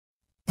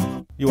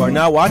You are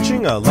now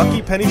watching a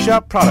Lucky Penny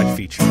Shop product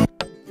feature.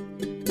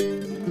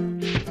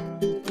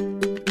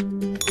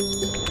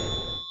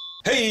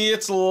 Hey,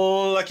 it's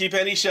Lucky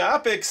Penny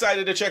Shop.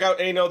 Excited to check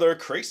out another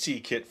Kracie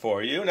kit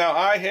for you. Now,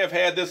 I have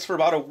had this for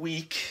about a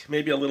week,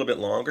 maybe a little bit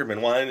longer.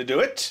 Been wanting to do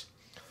it.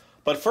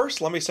 But first,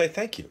 let me say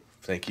thank you.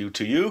 Thank you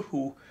to you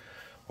who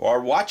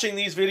are watching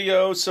these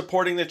videos,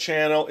 supporting the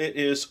channel. It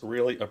is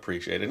really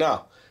appreciated.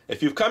 Now,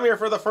 if you've come here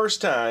for the first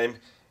time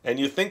and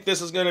you think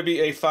this is going to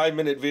be a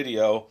 5-minute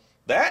video,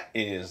 that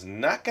is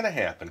not going to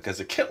happen, because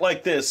a kit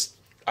like this,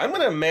 I'm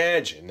going to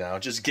imagine, now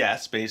just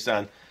guess based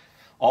on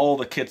all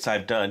the kits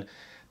I've done,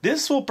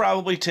 this will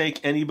probably take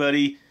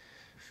anybody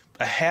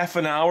a half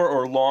an hour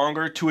or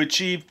longer to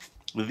achieve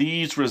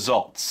these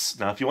results.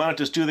 Now, if you want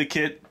to just do the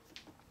kit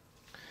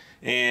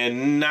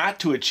and not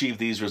to achieve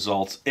these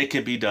results, it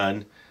can be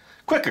done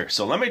quicker.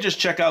 So let me just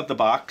check out the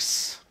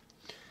box.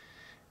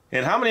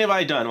 And how many have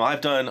I done? Well, I've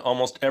done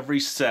almost every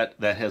set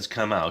that has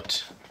come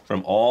out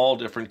from all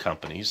different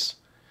companies.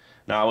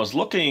 Now, I was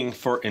looking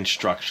for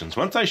instructions.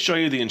 Once I show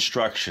you the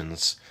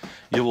instructions,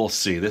 you will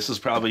see this is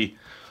probably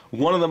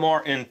one of the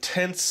more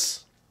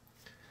intense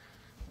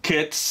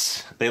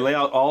kits. They lay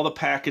out all the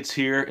packets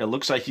here. It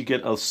looks like you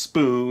get a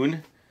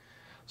spoon.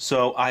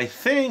 So I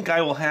think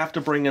I will have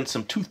to bring in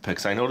some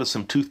toothpicks. I noticed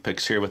some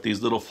toothpicks here with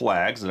these little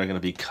flags that are going to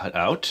be cut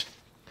out.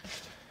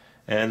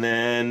 And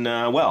then,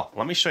 well,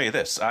 let me show you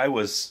this. I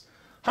was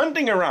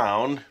hunting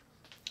around,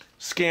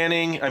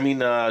 translating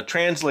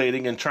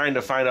and trying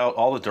to find out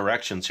all the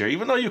directions here.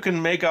 Even though you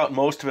can make out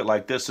most of it,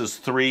 like this is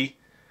three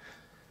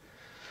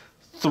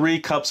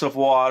cups of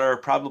water,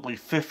 probably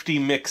 50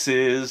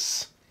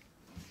 mixes.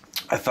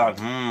 I thought,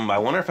 I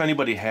wonder if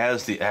anybody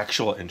has the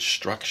actual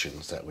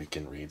instructions that we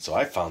can read. So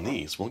I found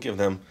these. We'll give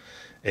them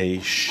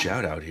a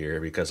shout out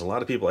here, because a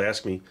lot of people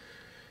ask me,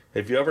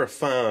 have you ever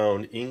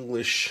found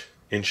English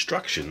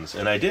instructions?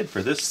 And I did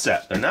for this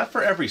set. They're not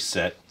for every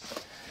set.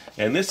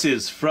 And this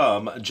is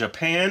from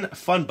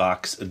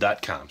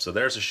JapanFunbox.com. So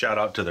there's a shout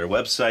out to their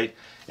website.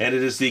 And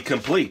it is the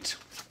complete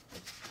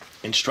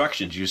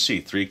instructions. You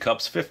see, 3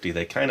 cups, 50.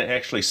 They kind of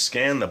actually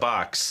scan the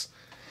box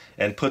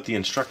and put the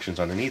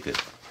instructions underneath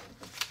it.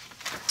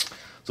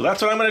 So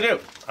that's what I'm going to do.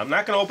 I'm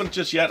not going to open it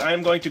just yet.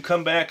 I'm going to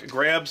come back,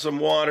 grab some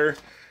water,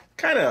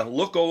 kind of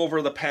look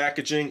over the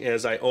packaging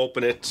as I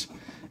open it,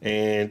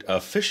 and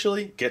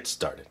officially get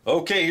started.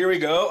 Okay, here we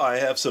go. I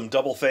have some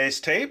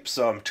double-faced tape,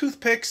 some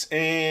toothpicks,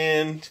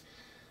 and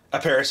a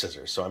pair of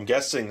scissors. So I'm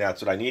guessing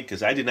that's what I need,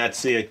 because I did not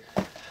see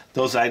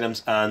those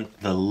items on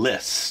the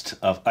list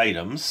of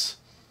items.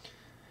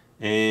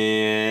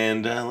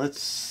 And let's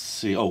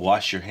see. Oh,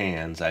 wash your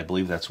hands. I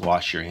believe that's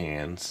wash your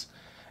hands.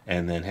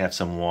 And then have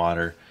some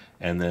water.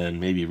 And then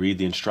maybe read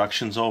the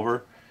instructions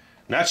over.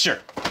 Not sure.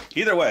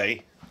 Either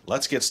way,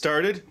 let's get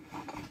started.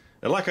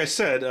 And like I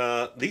said,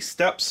 these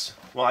steps,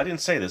 well, I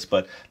didn't say this,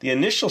 but the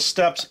initial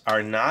steps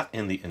are not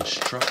in the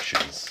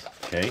instructions,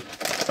 okay?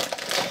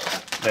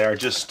 They are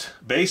just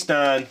based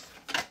on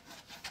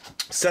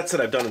sets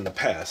that I've done in the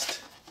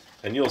past.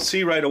 And you'll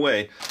see right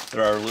away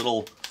there are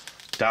little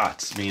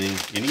dots, meaning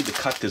you need to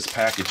cut this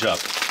package up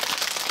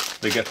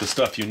to get the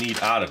stuff you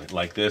need out of it,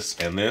 like this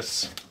and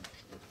this.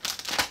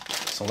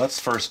 So let's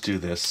first do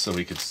this so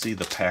we can see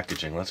the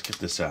packaging. Let's get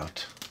this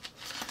out.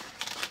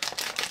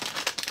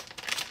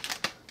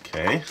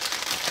 Okay.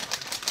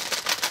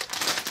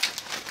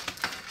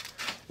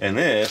 And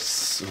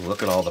this,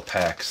 look at all the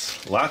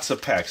packs. Lots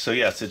of packs. So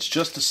yes, it's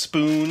just a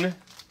spoon.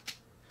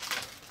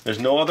 There's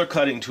no other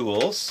cutting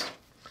tools.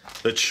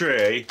 The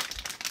tray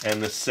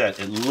and the set.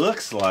 It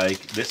looks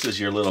like this is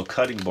your little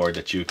cutting board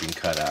that you can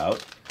cut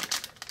out.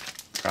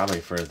 Probably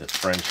for the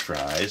French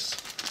fries.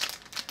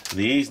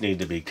 These need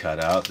to be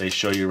cut out. They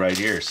show you right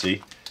here,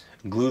 see?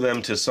 Glue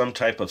them to some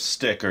type of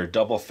stick, or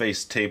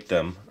double-face tape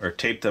them, or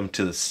tape them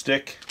to the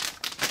stick.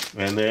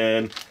 And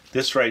then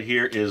this right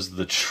here is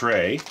the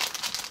tray.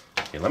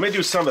 Okay, let me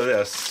do some of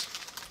this.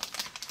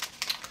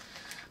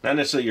 Not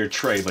necessarily your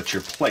tray, but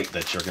your plate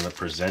that you're going to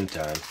present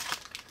on.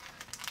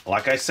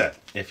 Like I said,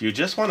 if you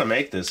just want to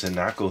make this and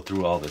not go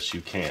through all this,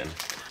 you can.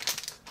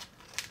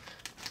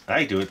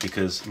 I do it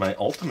because my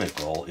ultimate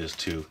goal is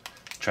to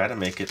try to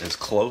make it as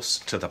close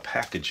to the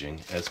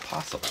packaging as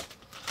possible.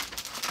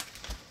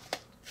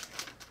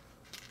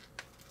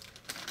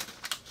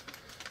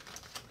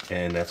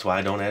 And that's why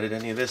I don't edit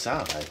any of this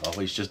out. I've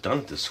always just done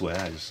it this way.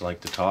 I just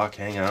like to talk,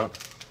 hang out.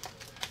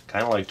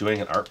 Kind of like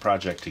doing an art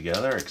project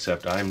together,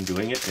 except I'm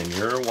doing it and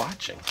you're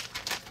watching.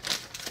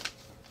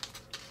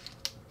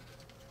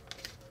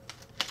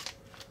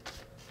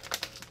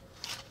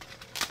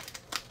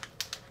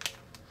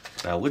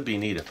 Now, it would be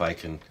neat if I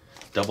can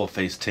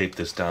double-face tape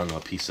this down to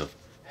a piece of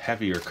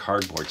heavier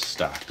cardboard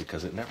stock,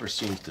 because it never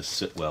seems to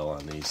sit well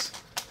on these.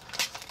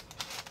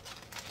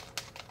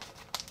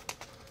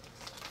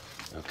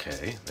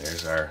 Okay,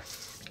 there's our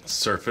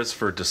surface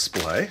for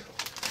display.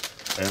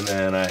 And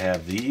then I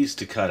have these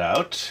to cut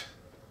out.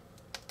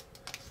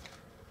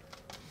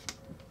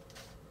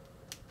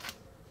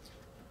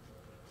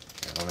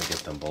 I want to get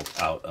them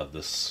both out of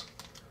this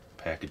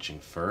packaging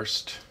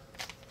first.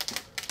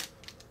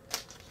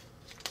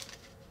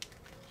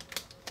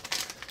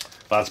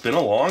 Well, it's been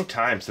a long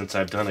time since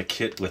I've done a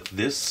kit with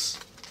this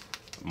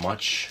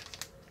much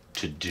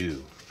to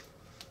do.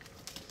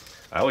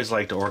 I always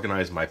like to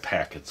organize my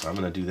packets, so I'm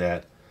going to do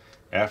that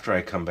after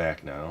I come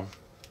back now.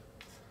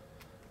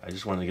 I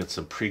just want to get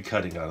some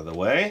pre-cutting out of the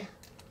way.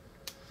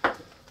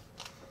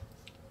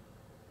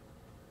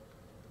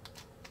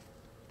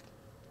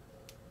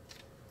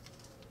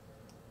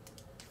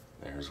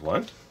 There's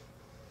one.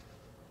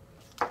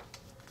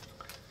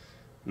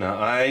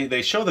 Now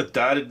they show the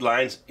dotted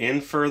lines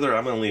in further.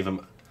 I'm going to leave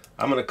them.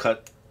 I'm going to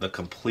cut the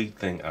complete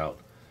thing out.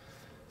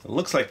 It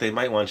looks like they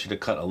might want you to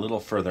cut a little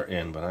further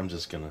in, but I'm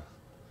just going to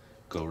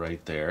go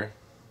right there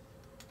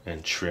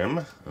and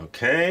trim.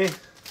 Okay.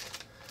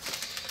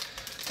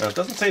 Now it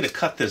doesn't say to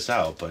cut this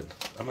out, but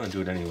I'm going to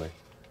do it anyway.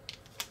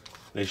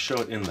 They show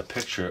it in the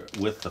picture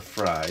with the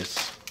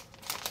fries.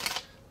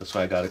 That's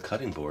why I got a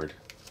cutting board.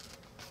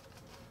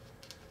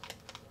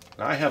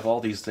 Now I have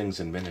all these things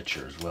in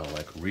miniature as well,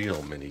 like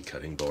real mini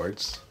cutting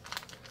boards.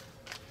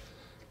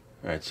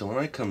 Alright, so when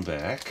I come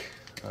back,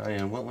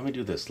 well, let me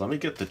do this. Let me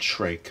get the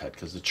tray cut,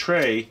 because the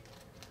tray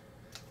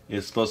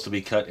is supposed to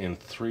be cut in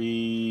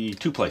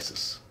two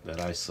places that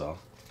I saw.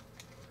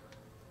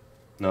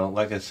 Now,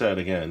 like I said,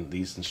 again,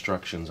 these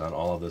instructions on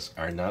all of this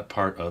are not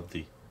part of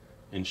the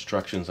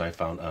instructions I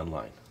found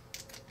online.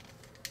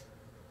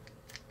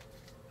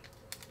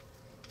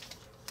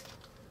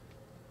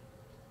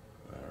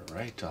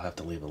 Alright, I'll have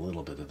to leave a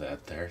little bit of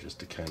that there just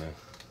to kind of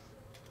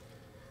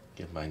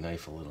give my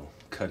knife a little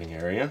cutting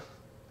area.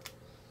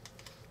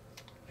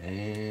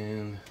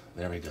 And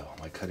there we go.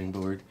 My cutting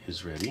board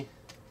is ready.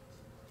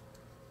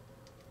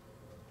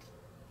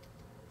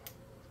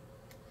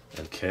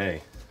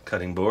 Okay,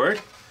 cutting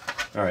board.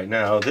 Alright,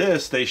 now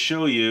this, they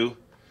show you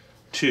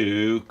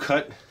to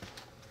cut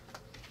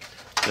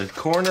the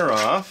corner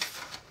off.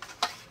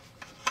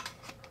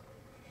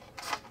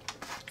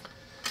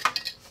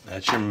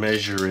 That's your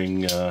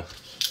measuring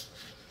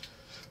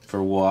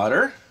for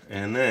water.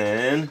 And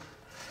then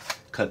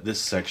cut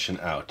this section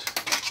out.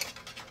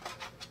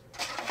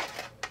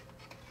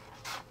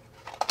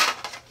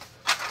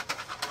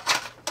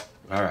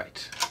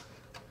 Alright.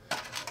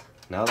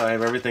 Now that I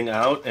have everything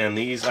out and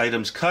these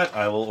items cut,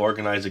 I will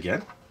organize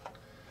again.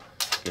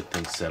 Get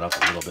things set up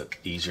a little bit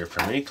easier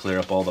for me. Clear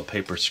up all the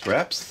paper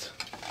scraps.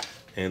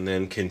 And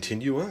then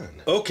continue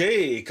on.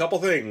 Okay, a couple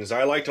things.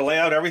 I like to lay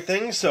out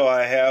everything, so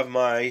I have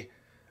my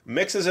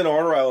mixes in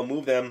order. I will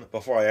move them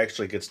before I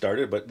actually get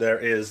started. But there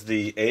is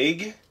the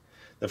egg,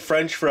 the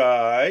French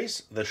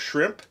fries, the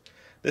shrimp.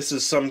 This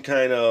is some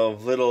kind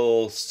of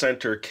little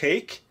center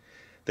cake.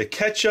 The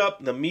ketchup,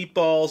 the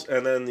meatballs,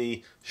 and then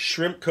the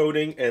shrimp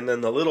coating, and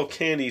then the little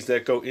candies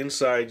that go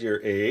inside your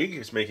egg.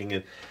 It's making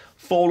a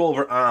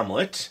fold-over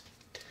omelet.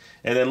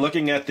 And then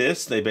looking at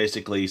this, they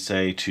basically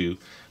say to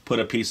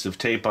put a piece of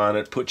tape on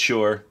it, put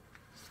your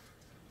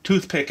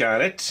toothpick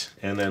on it,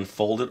 and then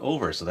fold it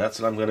over. So that's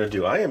what I'm going to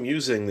do. I am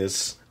using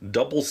this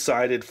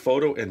double-sided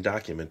photo and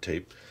document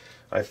tape.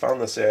 I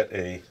found this at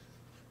a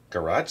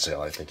garage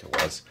sale, I think it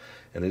was,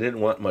 and they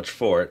didn't want much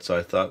for it, so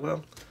I thought,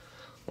 well,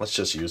 let's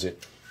just use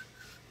it.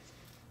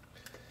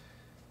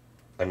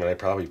 I mean, I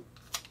probably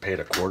paid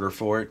 $0.25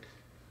 for it.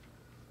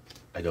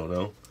 I don't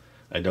know.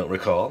 I don't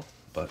recall,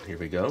 but here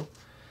we go.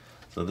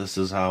 So this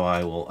is how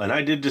I will, and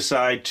I did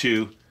decide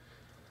to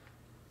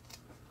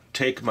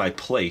take my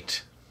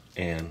plate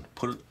and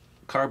put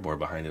cardboard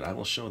behind it. I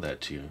will show that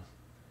to you.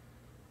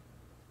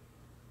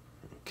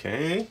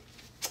 Okay.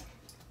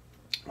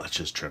 Let's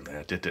just trim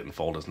that. It didn't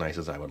fold as nice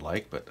as I would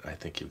like, but I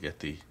think you get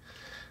the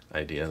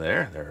idea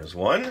there. There's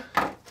one.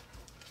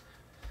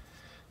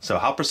 So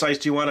how precise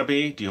do you want to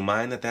be? Do you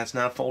mind that that's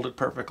not folded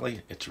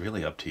perfectly? It's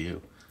really up to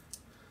you.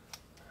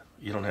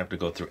 You don't have to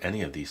go through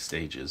any of these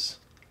stages.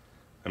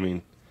 I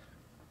mean,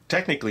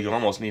 technically you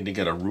almost need to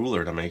get a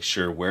ruler to make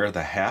sure where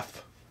the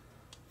half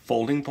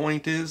folding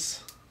point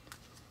is.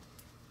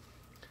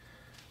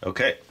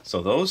 Okay,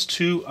 so those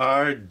two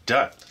are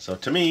done. So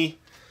to me,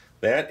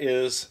 that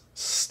is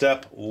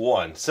step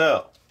one.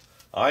 So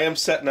I am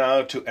set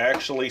now to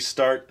actually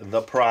start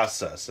the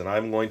process, and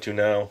I'm going to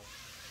now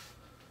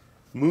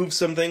move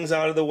some things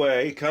out of the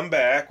way, come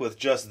back with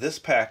just this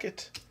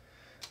packet,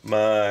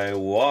 my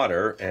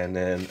water, and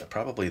then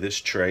probably this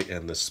tray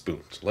and the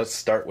spoon. So let's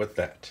start with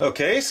that.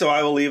 Okay, so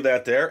I will leave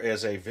that there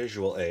as a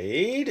visual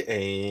aid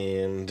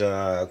and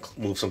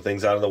move some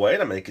things out of the way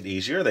to make it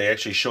easier. They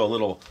actually show a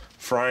little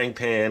frying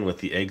pan with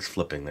the eggs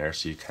flipping there,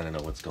 so you kind of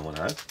know what's going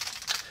on.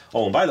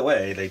 Oh, and by the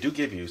way, they do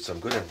give you some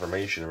good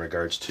information in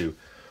regards to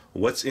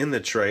what's in the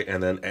tray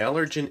and then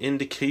allergen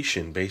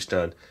indication based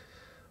on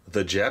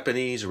the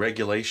Japanese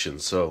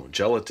regulations. So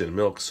gelatin,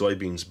 milk,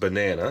 soybeans,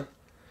 banana.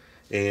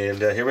 And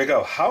here we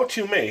go. How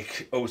to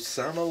make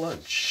Okosama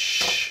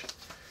lunch.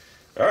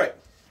 Alright,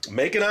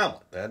 make an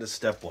omelet. That is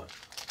step one.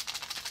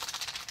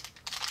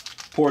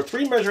 Pour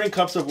 3 measuring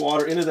cups of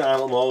water into the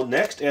omelet mold.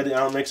 Next, add the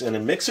omelet mix and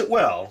then mix it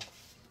well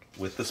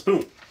with the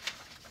spoon.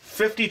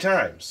 50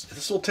 times.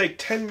 This will take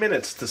 10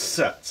 minutes to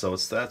set. So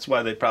that's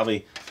why they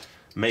probably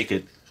make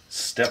it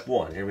step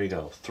one. Here we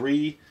go.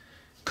 3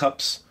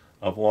 cups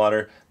of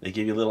water. They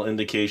give you little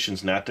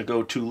indications not to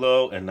go too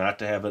low and not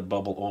to have it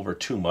bubble over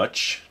too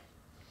much.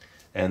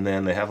 And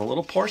then they have a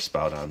little pour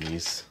spout on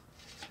these.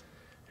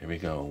 Here we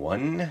go.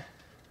 1,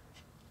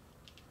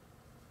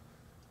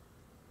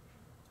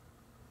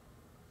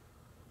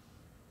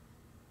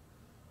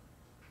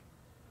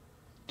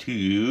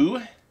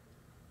 2.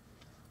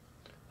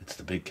 It's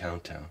the big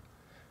countdown.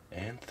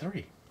 And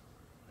 3.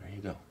 There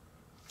you go.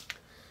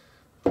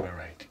 All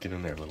right, get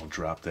in there, little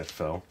drop that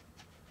fell.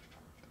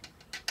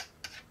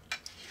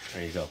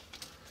 There you go. All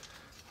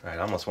right,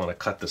 I almost want to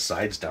cut the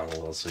sides down a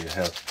little so you're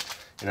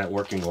not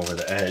working over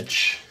the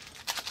edge.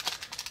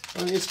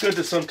 I mean, it's good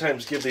to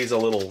sometimes give these a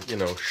little,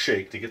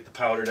 shake to get the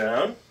powder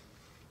down.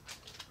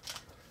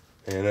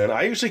 And then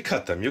I usually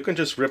cut them. You can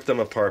just rip them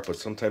apart, but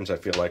sometimes I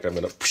feel like I'm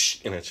going to,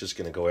 and it's just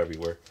going to go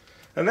everywhere.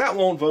 And that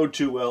won't bode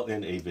too well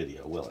in a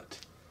video, will it?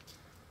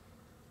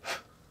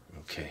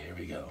 Okay, here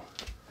we go.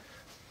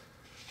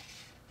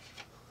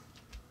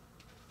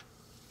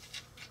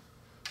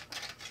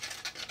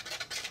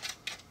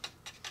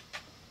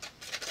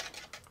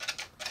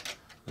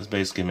 This is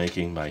basically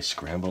making my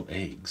scrambled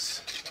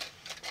eggs.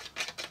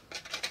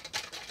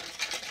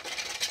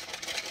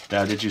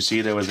 Now, did you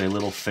see there was a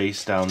little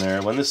face down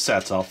there? When this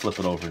sets, I'll flip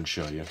it over and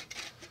show you.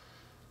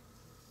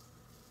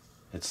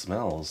 It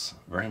smells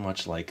very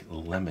much like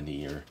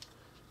lemony, or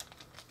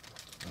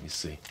let me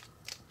see.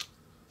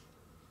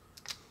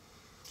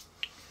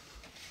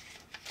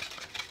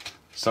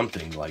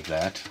 Something like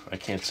that. I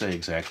can't say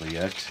exactly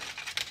yet.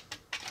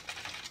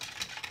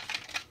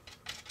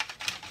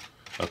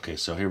 Okay,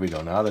 so here we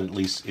go. Now that at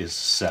least is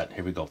set,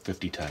 here we go,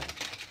 50 times.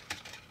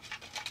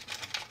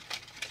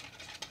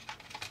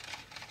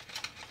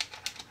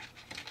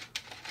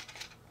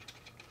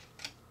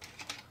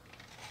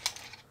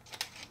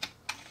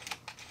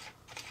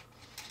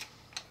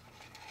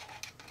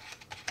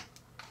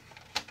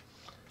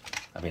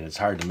 I mean, it's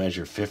hard to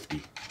measure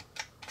 50.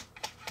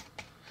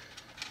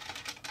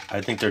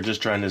 I think they're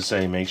just trying to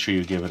say make sure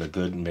you give it a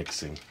good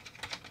mixing.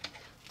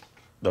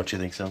 Don't you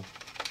think so?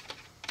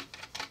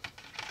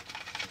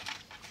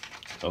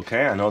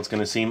 Okay, I know it's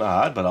going to seem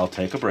odd, but I'll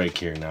take a break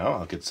here now.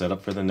 I'll get set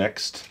up for the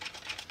next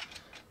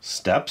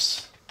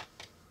steps.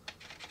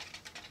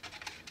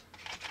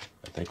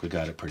 I think we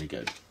got it pretty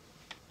good.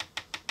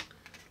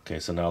 Okay,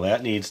 so now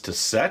that needs to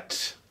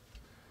set.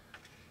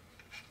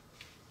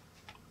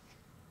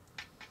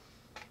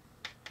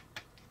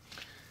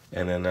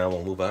 And then now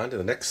we'll move on to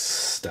the next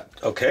step.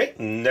 Okay,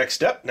 next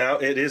step. Now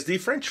it is the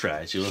French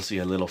fries. You will see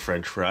a little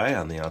French fry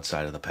on the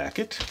outside of the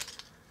packet.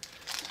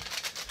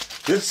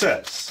 This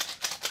says,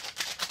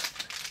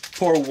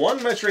 pour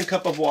 1 measuring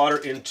cup of water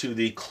into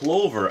the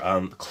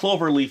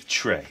clover leaf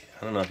tray.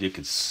 I don't know if you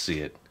can see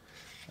it.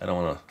 I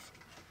don't want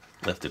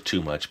to lift it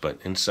too much, but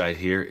inside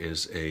here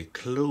is a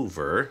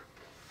clover.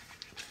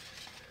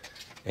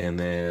 And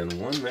then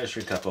 1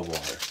 measuring cup of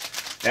water.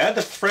 Add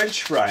the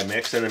French fry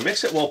mix and then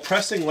mix it while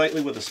pressing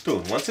lightly with a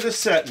spoon. Once it is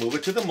set, move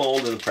it to the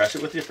mold and press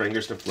it with your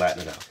fingers to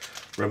flatten it out.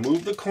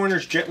 Remove the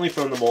corners gently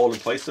from the mold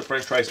and place the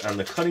French fries on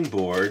the cutting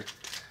board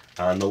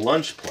on the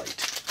lunch plate.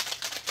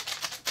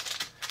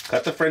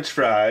 Cut the French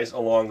fries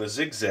along the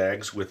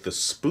zigzags with the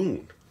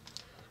spoon.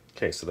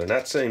 Okay, so they're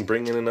not saying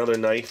bring in another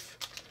knife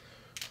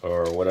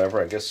or whatever.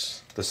 I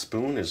guess the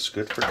spoon is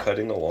good for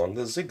cutting along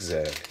the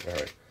zigzag. All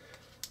right,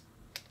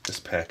 this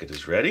packet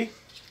is ready.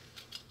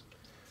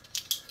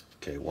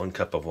 Okay, 1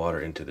 cup of water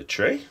into the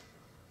tray.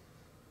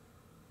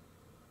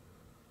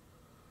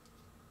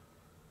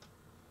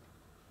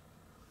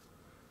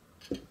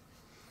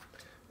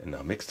 And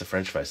now mix the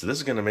French fries. So this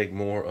is going to make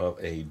more of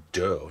a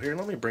dough. Here,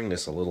 let me bring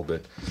this a little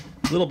bit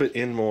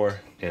in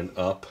more and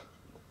up.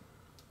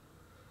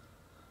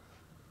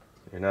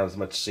 You're not as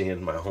much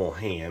seeing my whole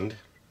hand.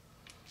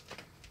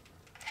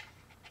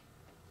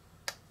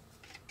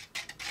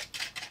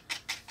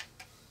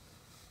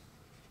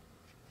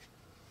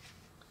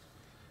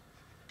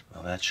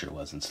 Well, that sure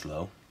wasn't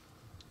slow.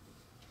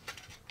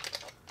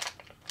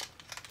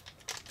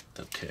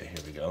 Okay,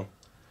 here we go.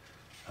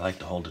 I like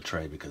to hold a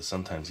tray because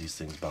sometimes these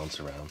things bounce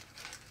around.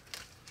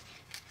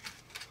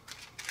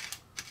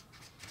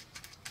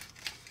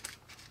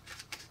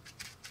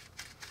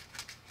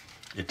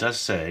 It does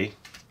say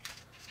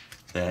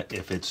that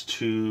if it's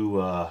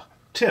too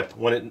tip,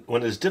 when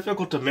it is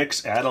difficult to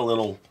mix, add a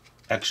little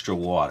extra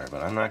water,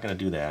 but I'm not going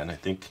to do that, and I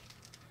think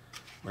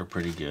we're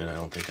pretty good. I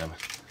don't think I'm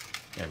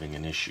having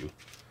an issue.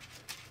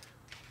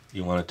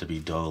 You want it to be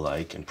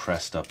dough-like and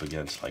pressed up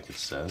against, like it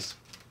says.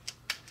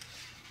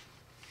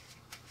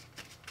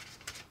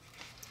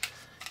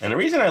 And the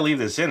reason I leave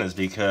this in is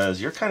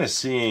because you're kind of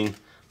seeing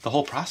the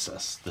whole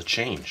process, the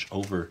change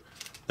over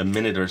the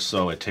minute or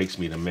so it takes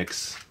me to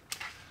mix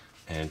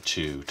and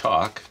to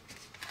talk.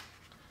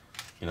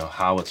 You know,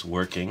 how it's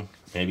working.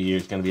 Maybe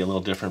it's going to be a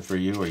little different for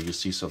you, or you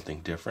see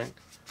something different.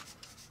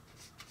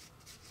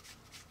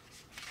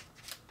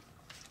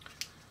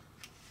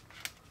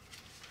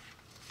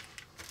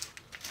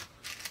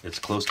 It's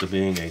close to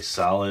being a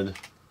solid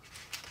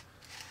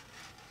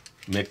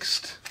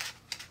mixed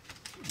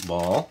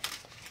ball.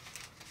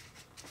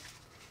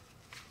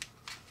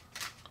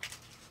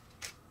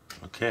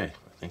 Okay,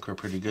 I think we're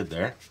pretty good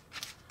there.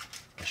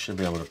 I should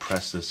be able to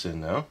press this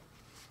in now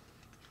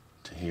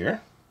to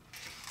here.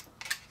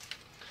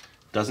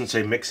 Doesn't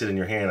say mix it in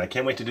your hand. I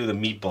can't wait to do the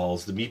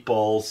meatballs. The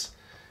meatballs,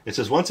 it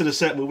says once it is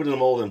set, move it in the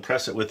mold and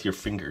press it with your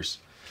fingers.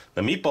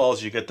 The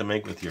meatballs you get to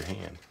make with your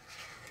hand.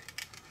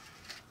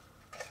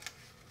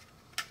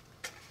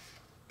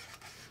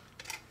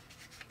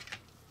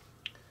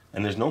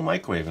 And there's no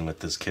microwaving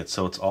with this kit,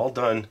 so it's all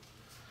done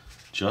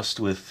just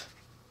with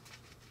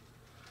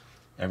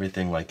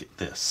everything like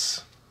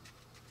this.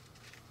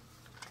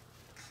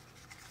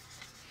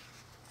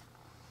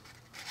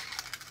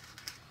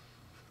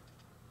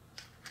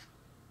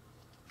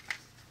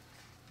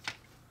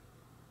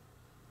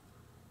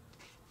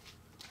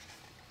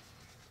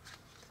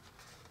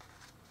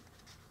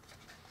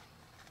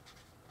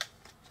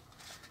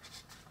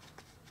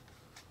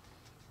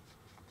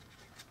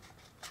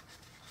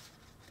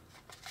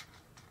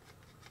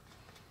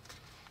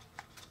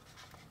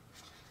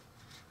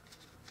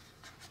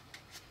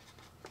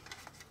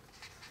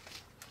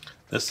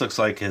 This looks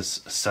like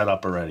it's set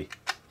up already.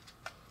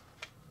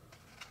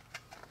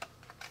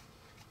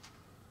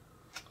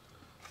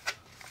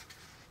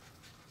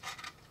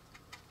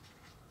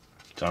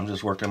 So I'm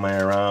just working my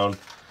way around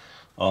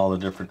all the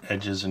different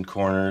edges and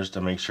corners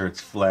to make sure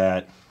it's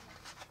flat.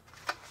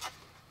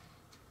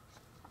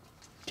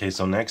 Okay,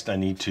 so next I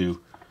need to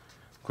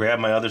grab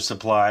my other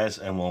supplies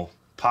and we'll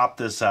pop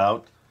this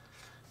out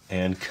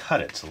and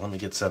cut it. So let me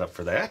get set up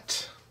for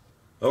that.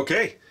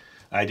 Okay,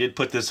 I did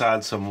put this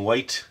on some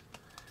white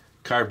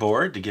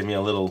cardboard to give me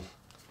a little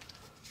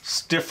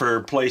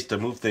stiffer place to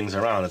move things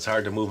around. It's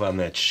hard to move on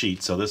that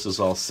sheet, so this is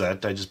all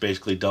set. I just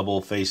basically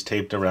double face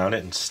taped around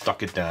it and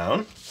stuck it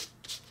down.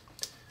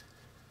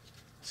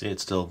 See, it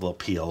still will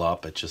peel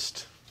up. It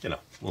just, you know,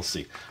 we'll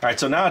see. All right,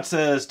 so now it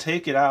says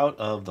take it out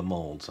of the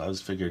mold. So I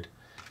just figured,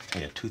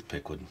 hey, a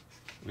toothpick would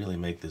really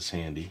make this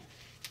handy.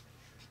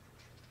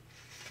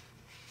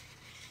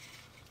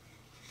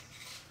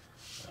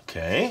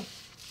 Okay,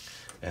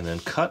 and then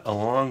cut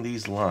along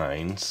these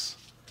lines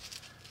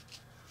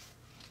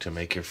to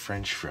make your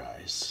French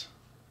fries.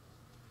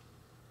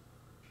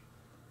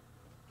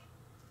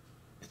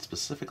 It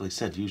specifically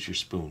said use your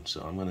spoon,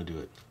 so I'm going to do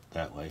it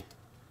that way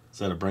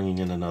instead of bringing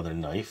in another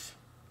knife.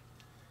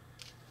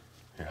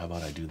 Here, how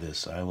about I do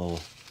this? I will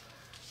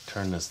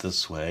turn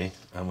this way.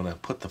 I'm going to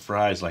put the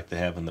fries like they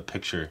have in the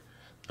picture.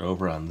 They're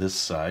over on this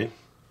side.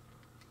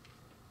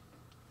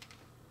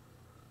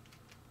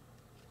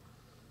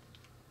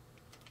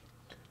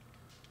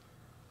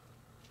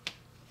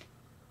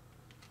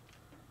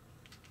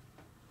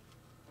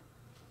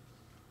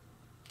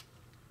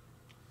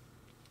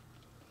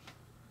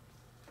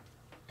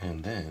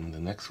 And then the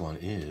next one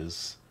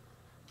is,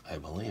 I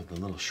believe, the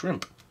little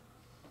shrimp.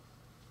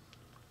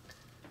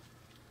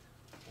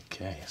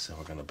 Okay, so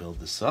we're going to build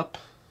this up.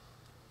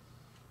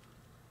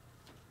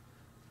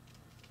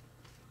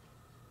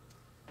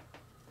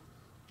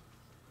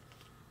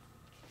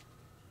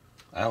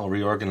 I'll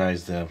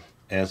reorganize them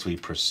as we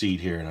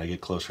proceed here and I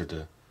get closer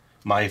to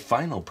my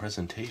final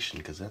presentation,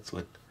 because that's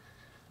what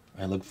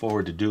I look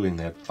forward to doing,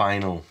 that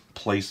final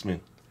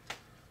placement.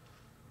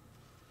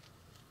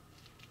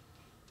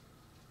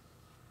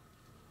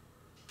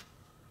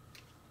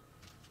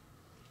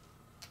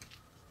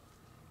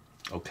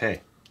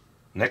 Okay,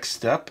 next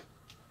step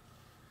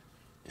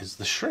is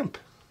the shrimp.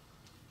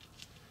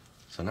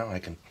 So now I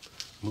can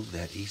move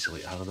that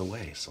easily out of the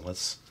way. So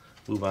let's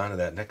move on to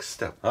that next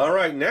step. All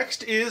right,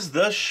 next is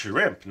the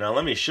shrimp. Now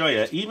let me show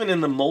you. Even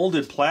in the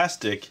molded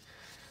plastic,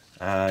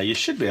 you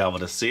should be able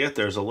to see it.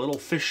 There's a little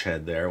fish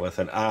head there with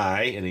an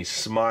eye, and he's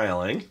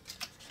smiling.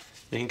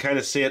 You can kind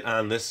of see it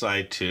on this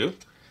side too.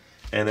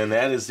 And then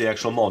that is the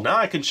actual mold. Now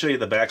I can show you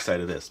the back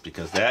side of this,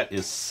 because that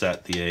is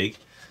set, the egg.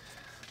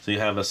 So you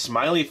have a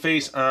smiley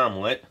face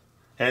omelet,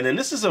 and then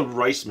this is a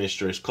rice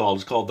mixture. It's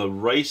called the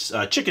rice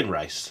chicken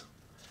rice.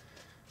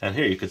 And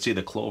here you can see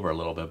the clover a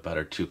little bit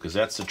better too, because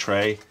that's the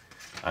tray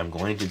I'm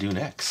going to do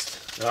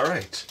next. All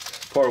right,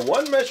 pour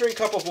 1 measuring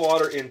cup of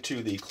water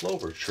into the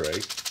clover tray.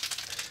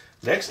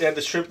 Next, add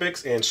the shrimp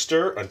mix and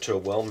stir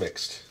until well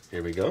mixed.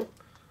 Here we go.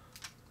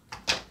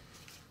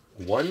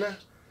 1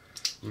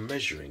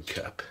 measuring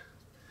cup.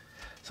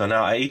 So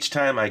now each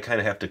time I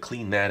kind of have to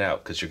clean that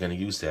out, because you're going to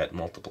use that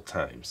multiple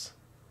times.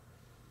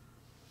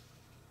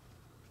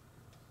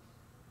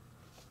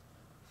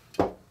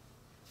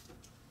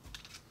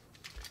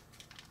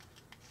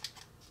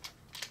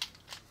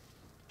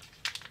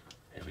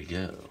 There we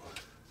go.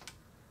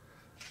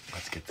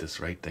 Let's get this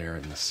right there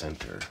in the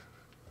center.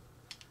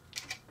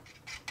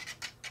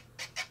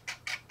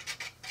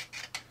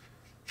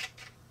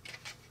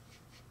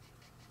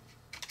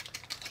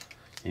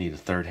 You need a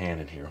third hand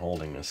in here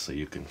holding this so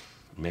you can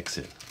mix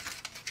it.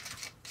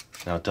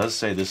 Now it does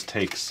say this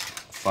takes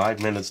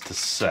 5 minutes to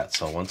set,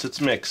 so once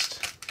it's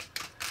mixed,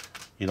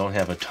 you don't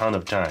have a ton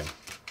of time.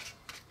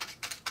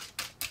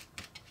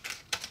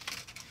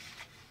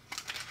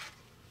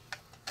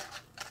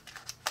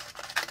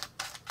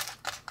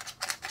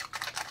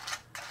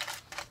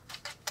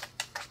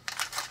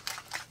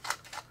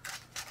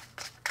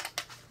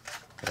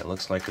 It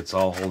looks like it's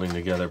all holding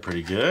together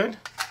pretty good.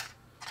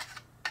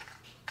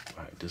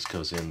 All right, this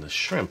goes in the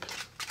shrimp.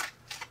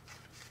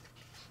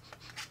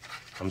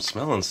 I'm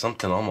smelling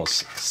something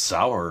almost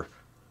sour.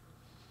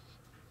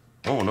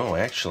 Oh no,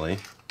 actually,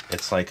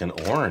 it's like an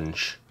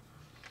orange.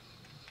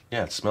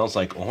 Yeah, it smells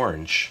like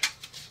orange.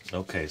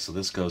 Okay, so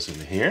this goes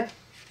into here.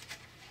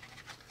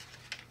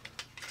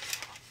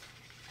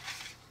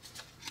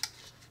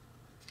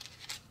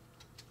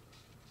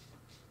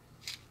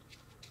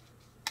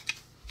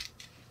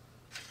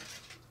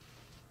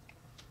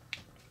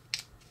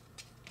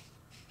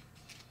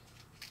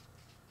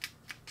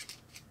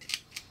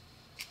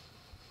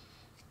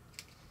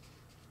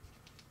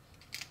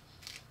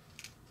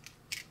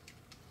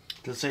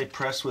 Does say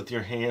press with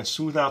your hand,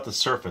 smooth out the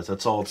surface.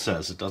 That's all it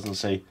says. It doesn't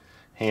say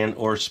hand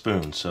or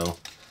spoon. So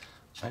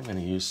I'm going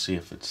to see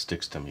if it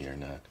sticks to me or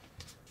not.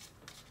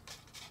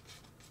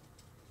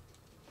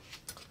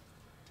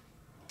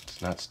 It's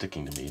not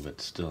sticking to me,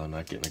 but still I'm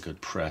not getting a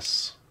good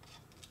press.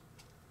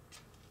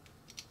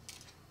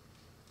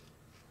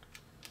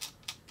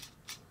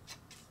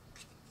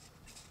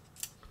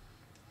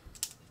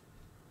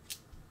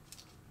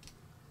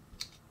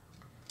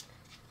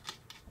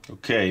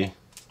 Okay.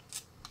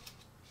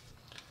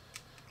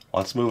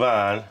 Let's move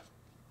on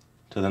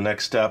to the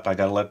next step. I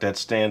gotta let that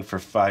stand for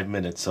 5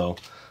 minutes, so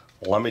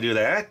let me do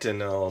that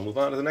and I'll move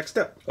on to the next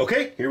step.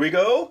 Okay, here we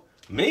go.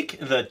 Make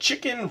the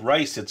chicken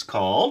rice, it's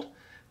called.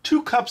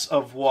 2 cups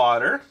of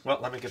water. Well,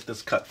 let me get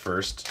this cut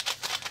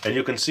first. And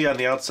you can see on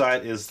the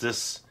outside is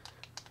this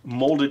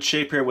molded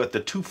shape here with the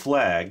 2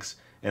 flags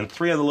and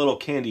 3 of the little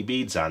candy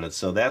beads on it.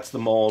 So that's the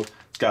mold.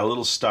 It's got a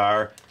little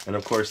star and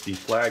of course the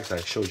flags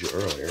I showed you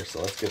earlier. So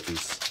let's get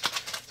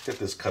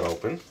this cut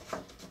open.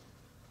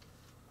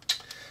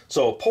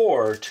 So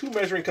pour 2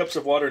 measuring cups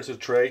of water into the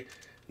tray.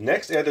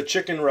 Next, add the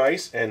chicken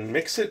rice and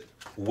mix it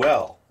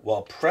well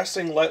while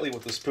pressing lightly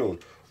with the spoon.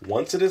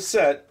 Once it is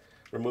set,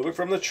 remove it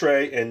from the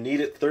tray and knead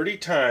it 30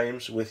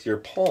 times with your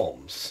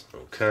palms.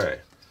 Okay,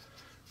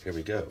 here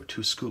we go.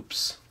 2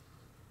 scoops.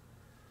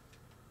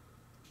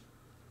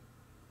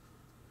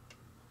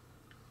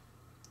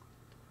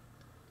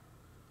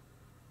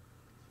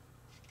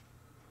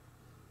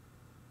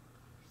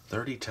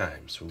 "30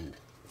 times. Ooh,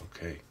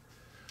 okay.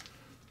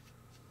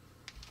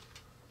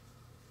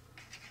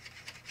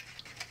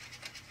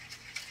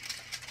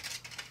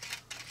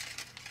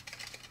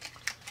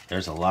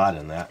 There's a lot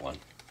in that one.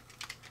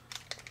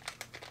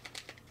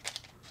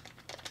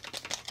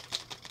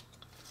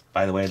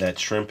 By the way, that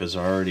shrimp is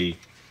already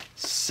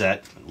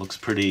set. It looks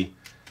pretty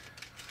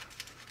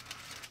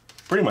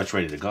much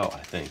ready to go,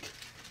 I think.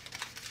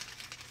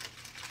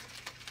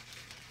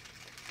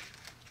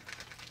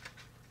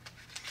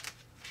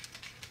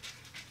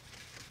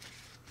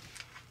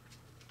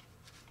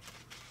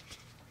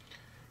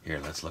 Here,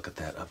 let's look at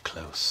that up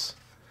close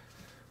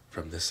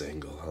from this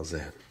angle. How's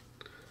that?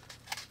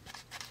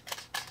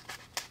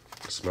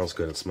 It smells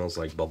good. It smells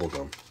like bubble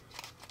gum.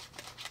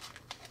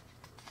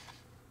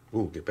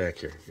 Ooh, get back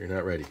here. You're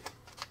not ready.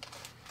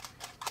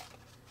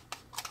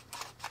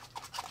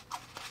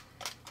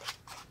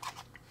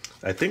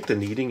 I think the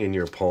kneading in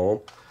your palm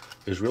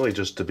is really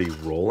just to be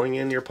rolling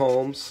in your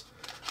palms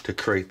to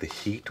create the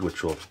heat,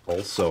 which will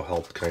also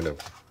help kind of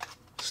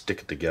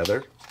stick it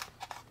together.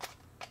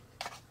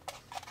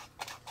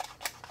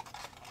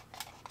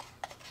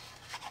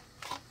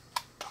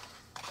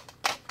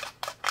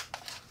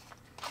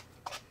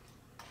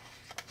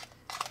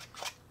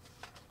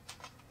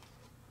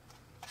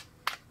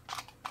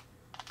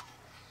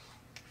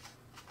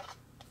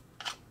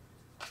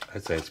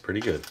 I'd say it's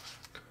pretty good.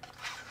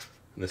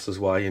 And this is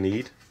why you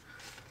need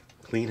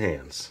clean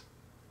hands.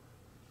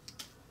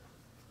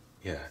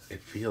 Yeah,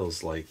 it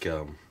feels like,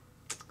 I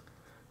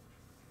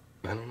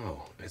don't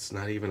know, it's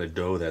not even a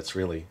dough that's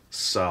really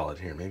solid.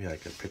 Here, maybe I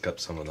can pick up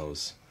some of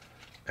those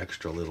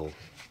extra little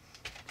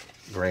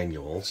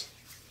granules.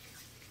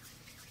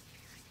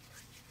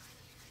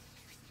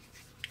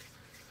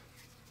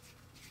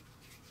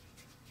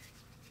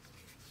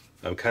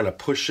 I'm kind of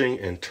pushing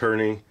and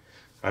turning.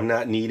 I'm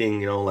not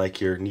kneading, you know, like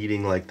you're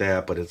kneading like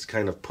that, but it's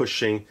kind of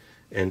pushing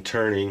and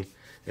turning,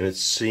 and it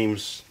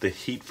seems the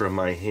heat from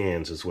my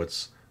hands is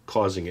what's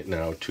causing it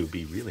now to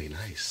be really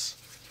nice.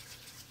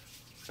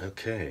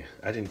 Okay,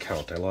 I didn't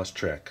count, I lost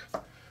track.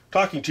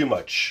 Talking too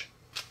much.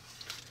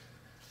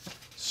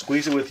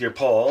 Squeeze it with your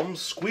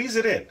palms, squeeze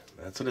it in.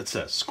 That's what it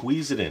says,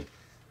 squeeze it in.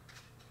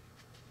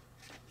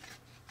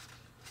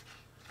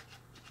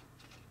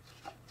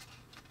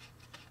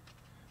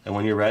 And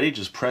when you're ready,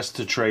 just press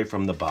the tray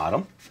from the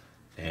bottom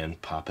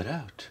and pop it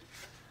out.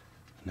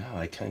 Now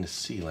I kind of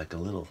see like a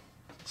little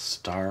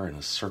star and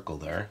a circle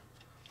there.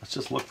 Let's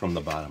just look from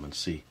the bottom and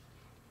see.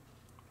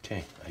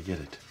 Okay, I get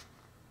it.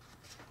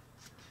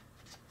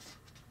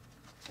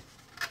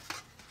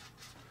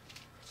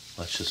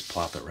 Let's just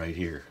plop it right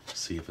here,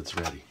 see if it's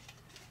ready.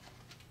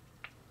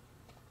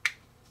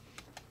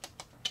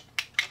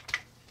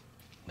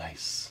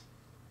 Nice.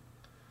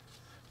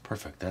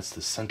 Perfect, that's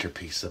the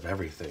centerpiece of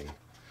everything.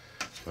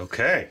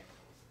 Okay.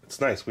 It's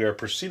nice. We are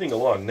proceeding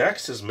along.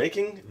 Next is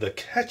making the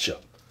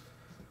ketchup.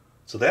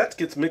 So that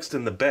gets mixed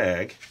in the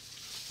bag.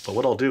 But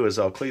what I'll do is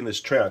I'll clean this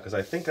tray out because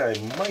I think I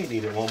might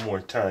need it one more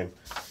time.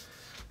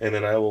 And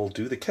then I will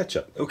do the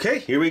ketchup. Okay,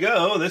 here we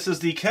go. This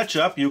is the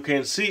ketchup. You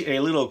can see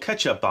a little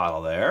ketchup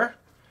bottle there.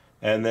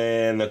 And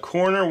then the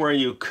corner where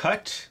you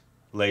cut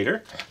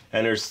later.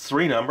 And there's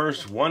 3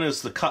 numbers. 1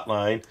 is the cut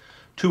line.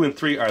 2 and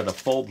 3 are the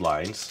fold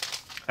lines.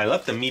 I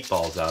left the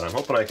meatballs out. I'm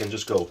hoping I can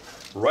just go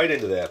right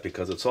into that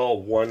because it's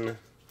all one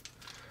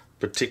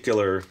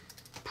particular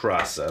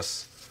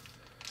process.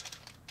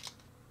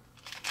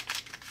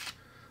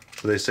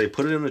 So they say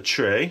put it in the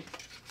tray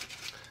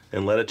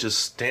and let it just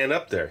stand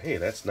up there. Hey,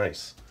 that's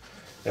nice.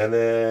 And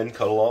then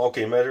cut along.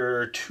 Okay,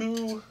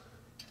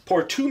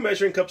 pour 2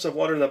 measuring cups of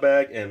water in the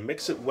bag and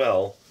mix it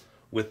well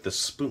with the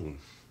spoon.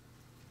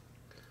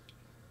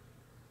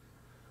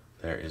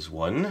 There is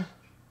 1. And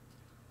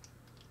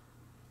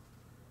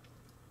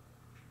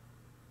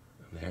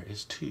there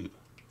is 2.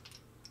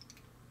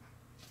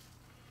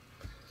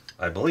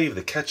 I believe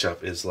the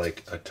ketchup is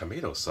like a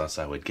tomato sauce,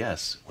 I would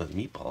guess, with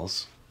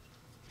meatballs.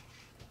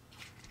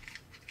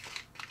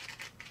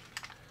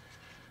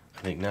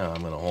 I think now I'm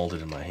going to hold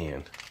it in my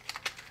hand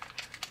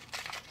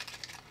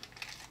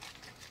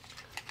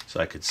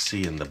so I could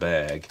see in the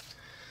bag.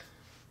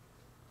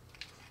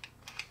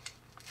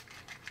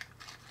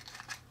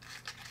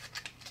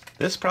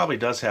 This probably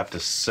does have to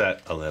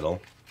set a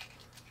little.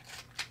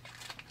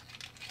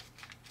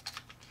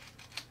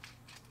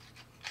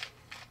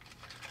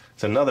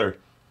 It's another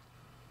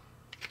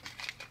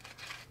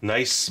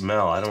nice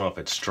smell. I don't know if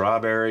it's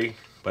strawberry,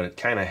 but it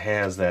kind of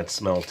has that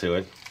smell to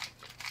it.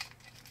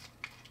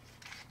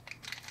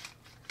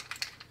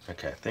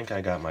 Okay, I think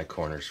I got my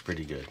corners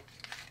pretty good.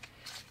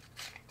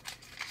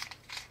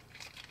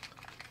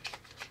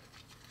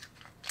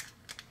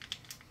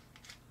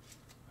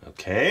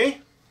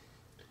 Okay.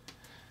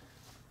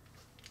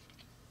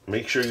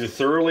 Make sure you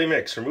thoroughly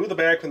mix. Remove the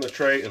bag from the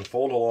tray and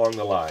fold along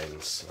the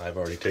lines. I've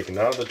already taken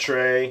out of the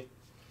tray.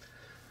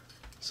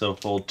 So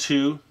fold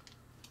 2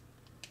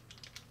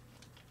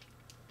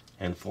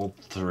 and fold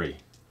 3.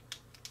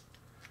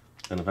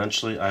 And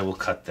eventually I will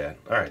cut that.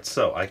 Alright,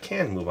 so I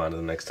can move on to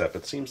the next step.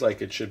 It seems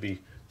like it should be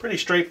pretty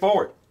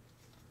straightforward.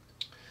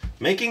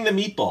 Making the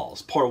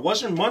meatballs. Pour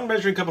 1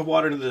 measuring cup of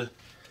water into the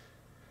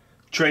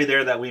tray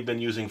there that we've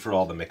been using for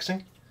all the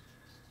mixing.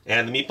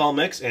 Add the meatball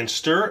mix and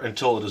stir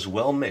until it is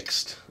well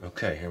mixed.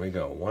 Okay, here we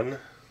go. 1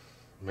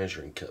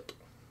 measuring cup.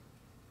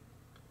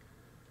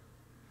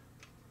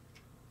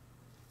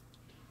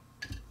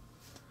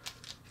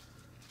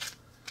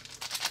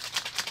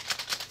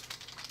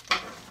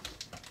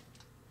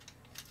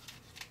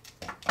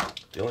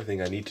 The only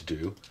thing I need to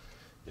do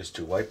is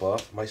to wipe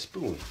off my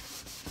spoon.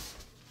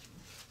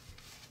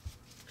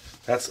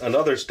 That's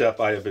another step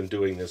I have been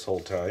doing this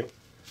whole time,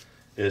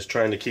 is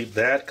trying to keep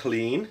that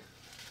clean.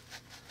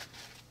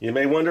 You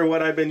may wonder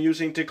what I've been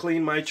using to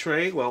clean my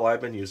tray. Well,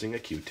 I've been using a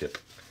Q-tip.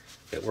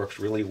 It works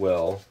really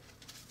well.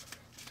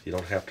 You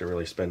don't have to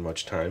really spend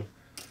much time.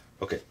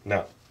 Okay,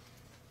 now,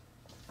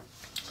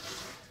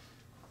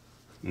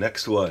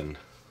 next one.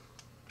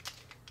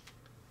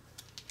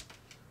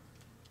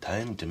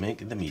 Time to make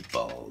the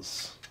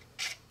meatballs.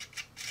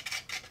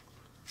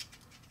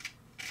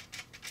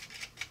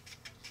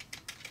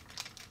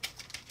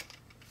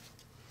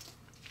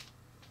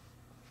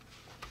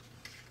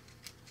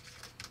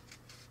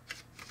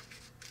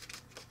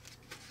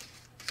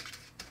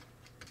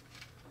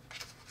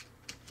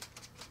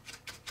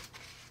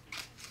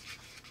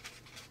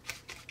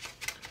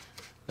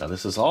 Now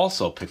this is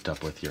also picked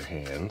up with your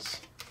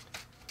hands.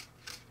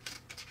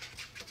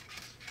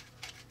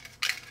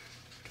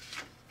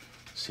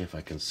 See if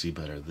I can see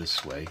better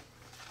this way.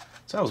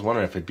 So I was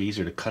wondering if it'd be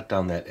easier to cut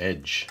down that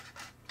edge.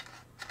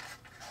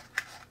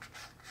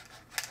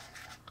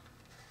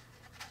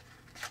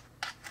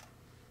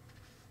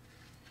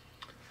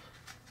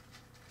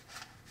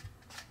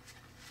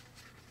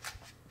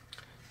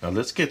 Now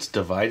this gets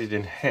divided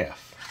in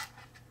half.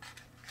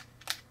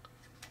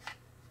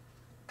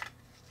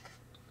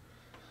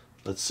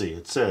 Let's see,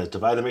 it says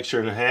divide the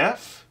mixture in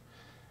half,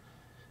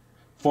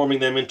 forming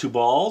them into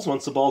balls.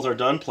 Once the balls are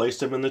done, place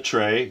them in the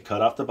tray,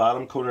 cut off the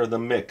bottom corner of the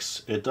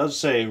mix. It does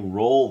say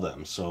roll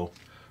them, so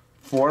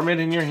form it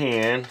in your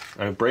hand,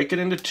 or break it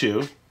into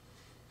 2,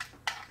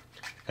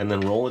 and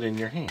then roll it in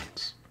your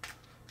hands.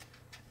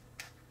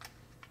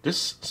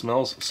 This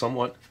smells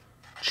somewhat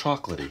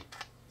chocolatey.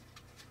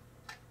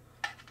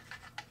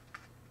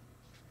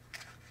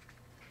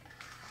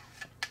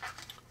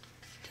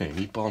 Okay,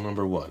 meatball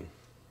number 1.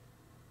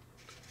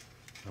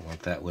 I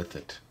want that with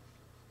it.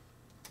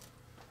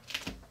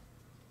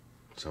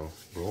 So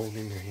roll it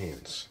in your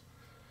hands.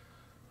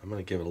 I'm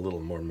going to give it a little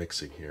more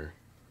mixing here.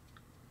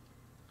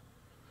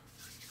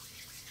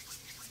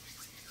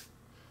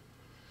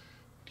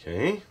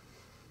 Okay,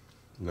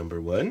 number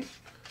 1.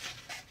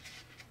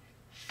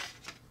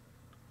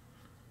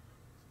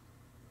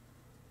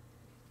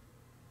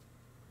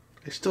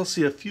 I still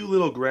see a few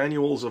little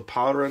granules of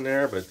powder in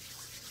there, but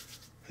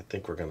I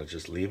think we're going to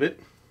just leave it.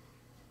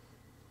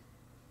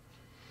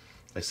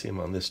 I see them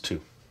on this too.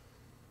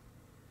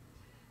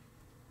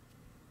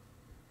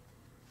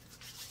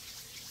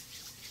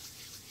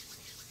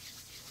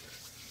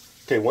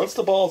 Okay, once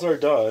the balls are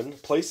done,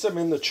 place them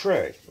in the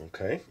tray.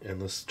 Okay, in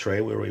this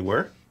tray where we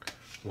were.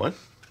 One.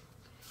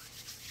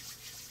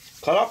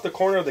 Cut off the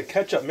corner of the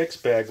ketchup mix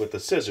bag with the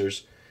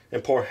scissors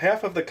and pour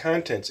half of the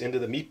contents into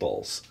the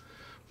meatballs.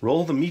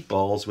 Roll the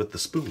meatballs with the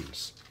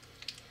spoons.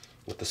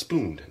 With the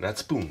spoon, not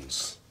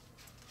spoons.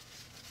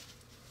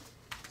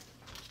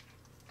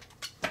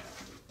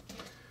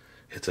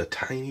 It's a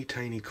tiny,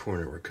 tiny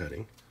corner we're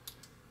cutting.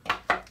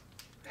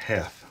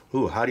 Half.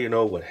 Ooh, how do you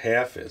know what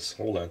half is?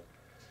 Hold on.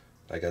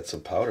 I got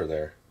some powder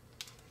there.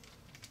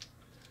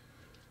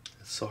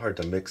 It's so hard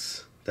to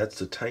mix. That's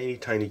the tiny,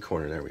 tiny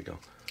corner. There we go.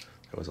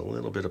 There was a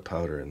little bit of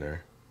powder in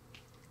there.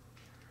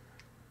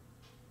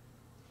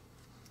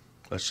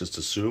 Let's just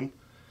assume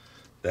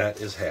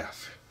that is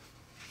half.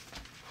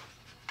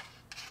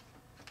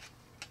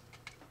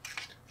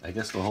 I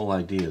guess the whole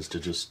idea is to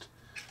just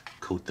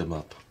coat them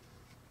up.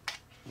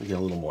 We get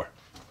a little more.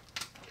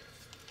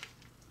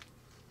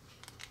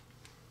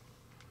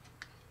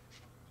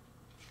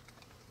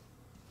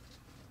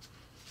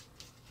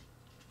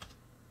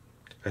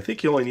 I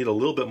think you only need a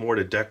little bit more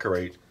to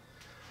decorate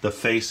the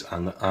face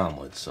on the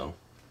omelet, so.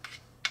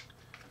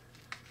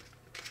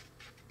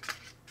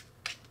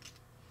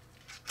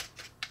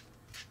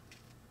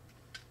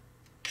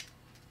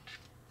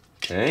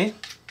 Okay.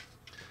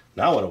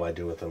 Now what do I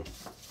do with them?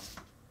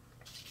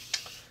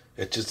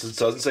 It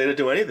doesn't say to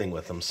do anything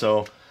with them,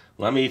 so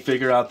let me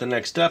figure out the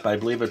next step. I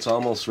believe it's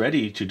almost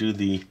ready to do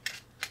the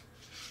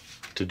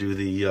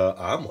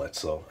omelet,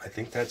 so I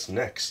think that's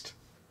next.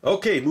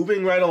 Okay,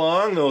 moving right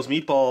along, those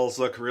meatballs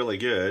look really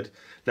good.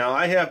 Now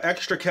I have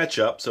extra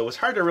ketchup, so it's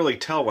hard to really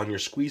tell when you're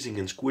squeezing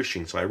and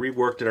squishing, so I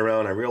reworked it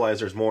around. I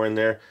realized there's more in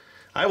there.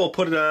 I will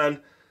put it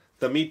on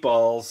the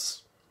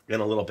meatballs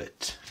in a little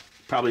bit,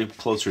 probably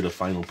closer to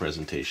final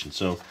presentation.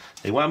 So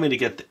they want me to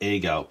get the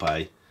egg out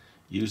by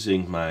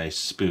using my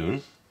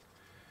spoon.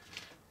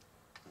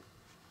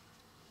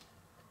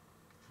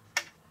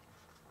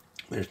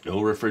 There's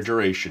no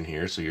refrigeration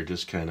here, so you're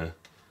just kind of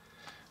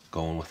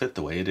going with it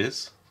the way it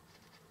is.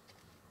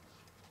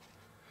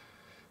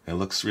 It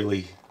looks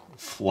really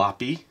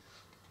floppy.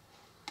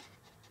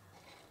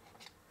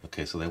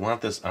 Okay, so they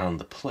want this on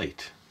the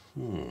plate.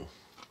 It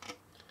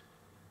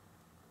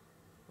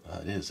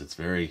is. It's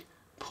very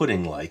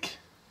pudding-like,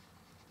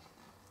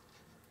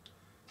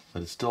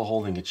 but it's still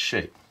holding its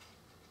shape.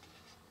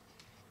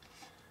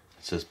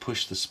 It says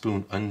push the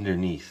spoon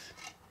underneath.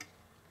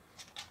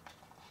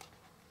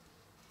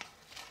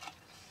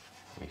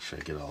 Make sure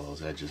I get all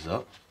those edges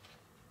up.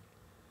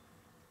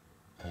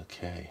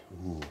 Okay.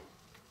 Ooh.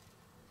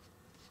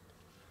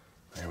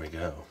 There we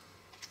go.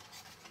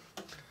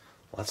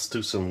 Let's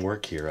do some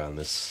work here on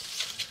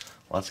this.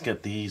 Let's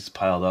get these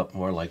piled up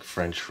more like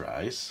French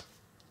fries.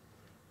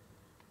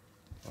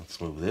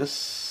 Let's move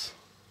this.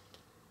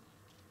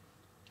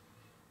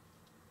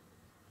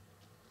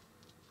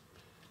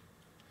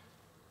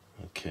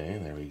 Okay,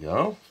 there we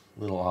go. A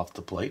little off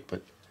the plate,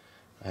 but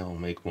I will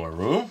make more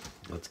room.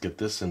 Let's get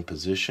this in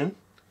position.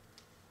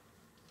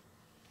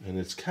 And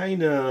it's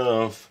kind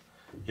of,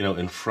 you know,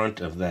 in front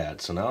of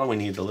that. So now we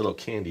need the little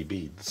candy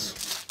beads.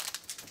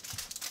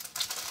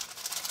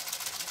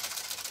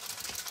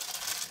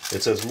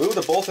 It says, move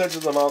the both edges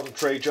of the mountain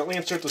tray, gently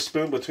insert the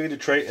spoon between the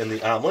tray and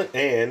the omelet,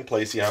 and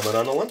place the omelet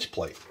on the lunch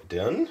plate.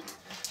 Done.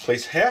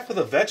 Place half of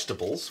the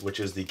vegetables, which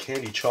is the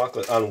candy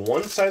chocolate, on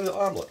one side of the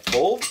omelet.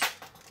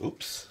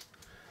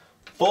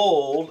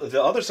 Fold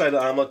the other side of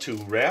the omelet to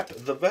wrap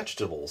the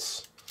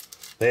vegetables.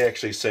 They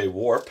actually say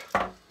warp,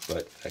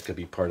 but that could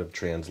be part of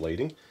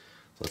translating.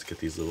 Let's get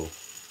these little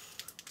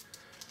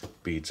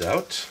beads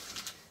out.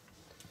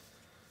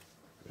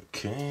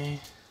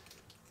 Okay.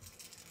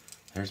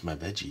 There's my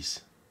veggies.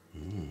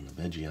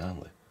 The veggie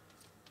omelet.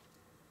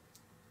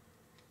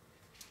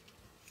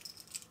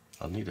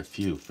 I'll need a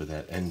few for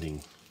that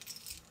ending.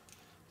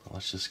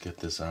 Let's just get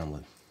this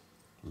omelet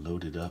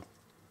loaded up.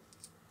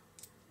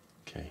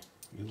 Okay,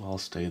 you all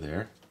stay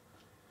there.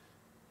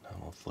 Now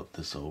we'll flip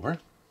this over.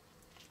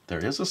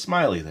 There is a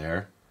smiley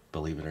there,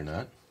 believe it or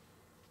not.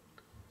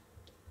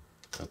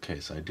 Okay,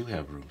 so I do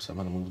have room, so I'm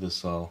going to move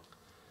this all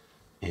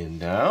in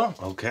now.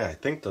 Okay, I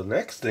think the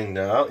next thing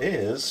now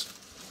is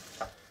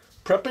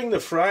prepping the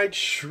fried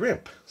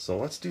shrimp. So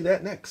let's do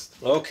that next.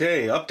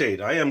 Okay,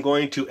 update. I am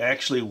going to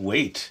actually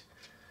wait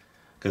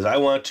because I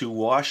want to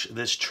wash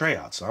this tray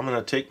out. So I'm going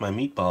to take my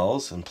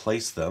meatballs and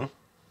place them.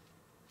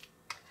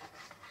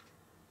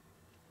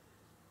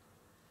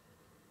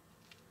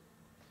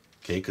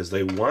 Okay, because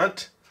they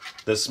want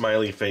the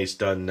smiley face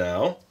done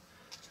now.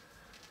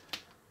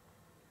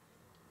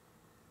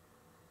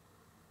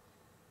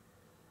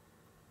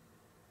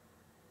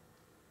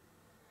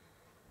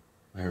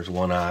 There's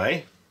one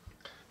eye.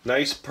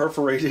 Nice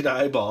perforated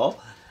eyeball.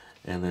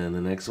 And then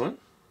the next one.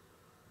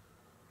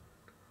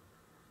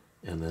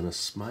 And then a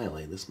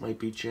smiley. This might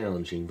be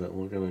challenging, but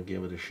we're going to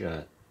give it a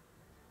shot.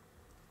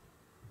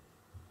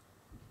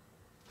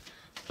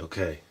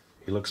 Okay,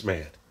 he looks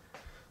mad.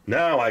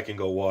 Now I can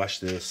go wash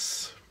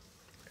this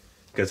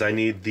because I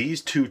need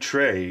these two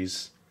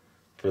trays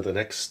for the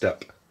next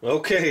step.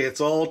 Okay,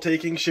 it's all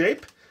taking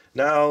shape.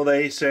 Now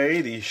they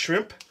say the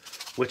shrimp,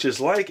 which is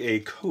like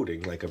a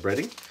coating, like a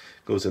breading,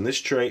 goes in this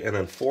tray, and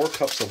then 4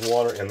 cups of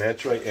water in that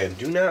tray, and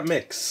do not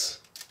mix.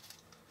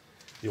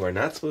 You are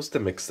not supposed to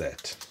mix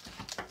that.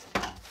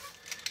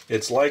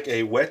 It's like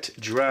a wet,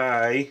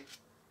 dry.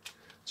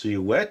 So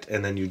you wet,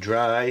 and then you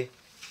dry,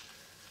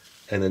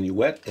 and then you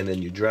wet, and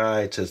then you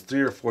dry. It says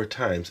 3 or 4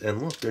 times.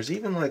 And look, there's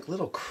even like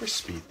little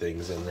crispy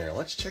things in there.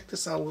 Let's check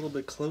this out a little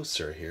bit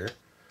closer here.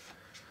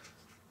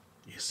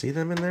 You see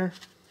them in there?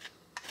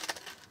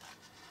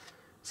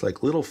 It's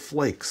like little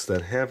flakes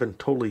that haven't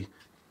totally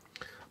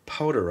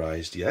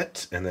powderized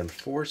yet. And then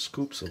 4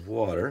 scoops of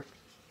water.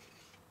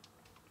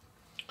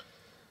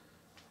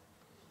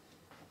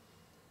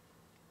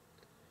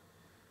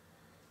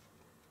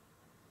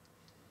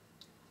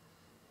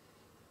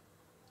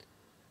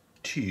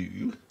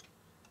 Two,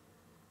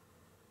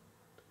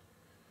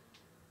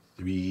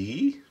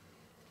 3,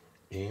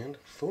 and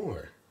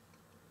 4.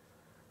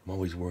 I'm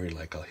always worried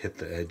like I'll hit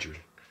the edge or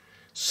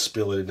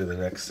spill it into the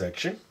next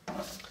section.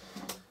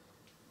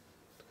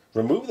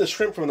 Remove the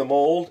shrimp from the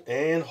mold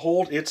and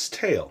hold its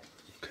tail.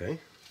 Okay.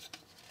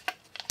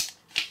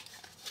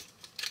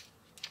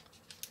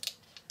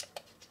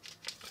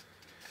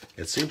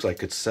 It seems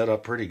like it's set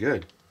up pretty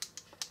good.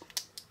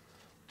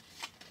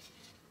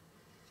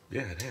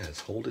 Yeah, it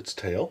has. Hold its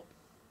tail.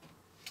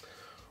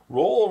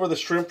 Roll over the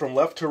shrimp from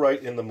left to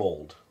right in the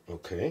mold.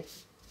 Okay.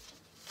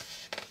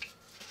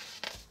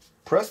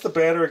 Press the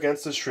batter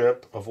against the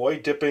shrimp.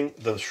 Avoid dipping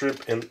the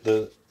shrimp in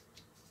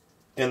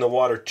the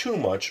water too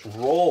much.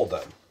 Roll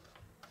them.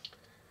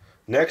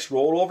 Next,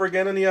 roll over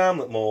again in the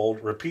omelet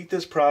mold. Repeat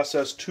this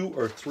process 2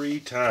 or 3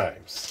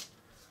 times.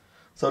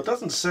 So it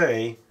doesn't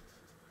say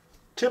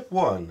tip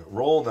 1,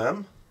 roll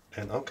them.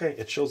 And okay,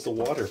 it shows the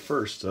water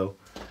first, so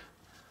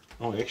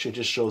oh, it actually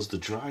just shows the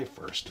dry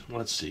first.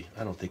 Let's see.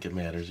 I don't think it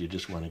matters. You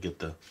just want to get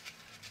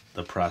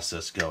the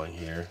process going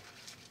here.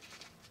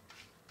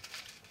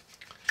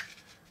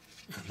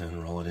 And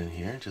then roll it in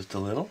here just a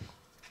little.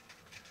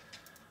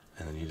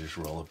 And then you just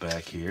roll it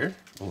back here.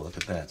 Oh, look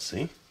at that.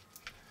 See?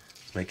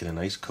 It's making a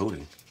nice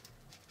coating.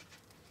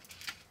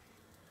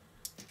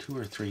 2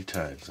 or 3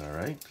 times, all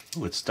right?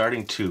 Oh, it's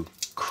starting to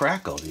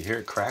crackle. Do you hear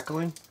it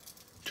crackling?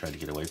 Try to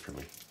get away from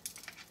me.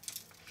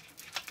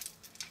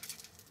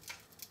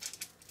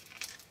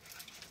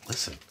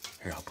 Listen,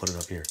 here, I'll put it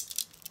up here.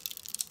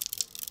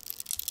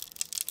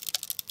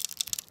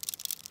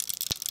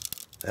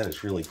 That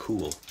is really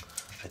cool.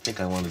 I think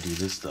I want to do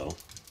this though.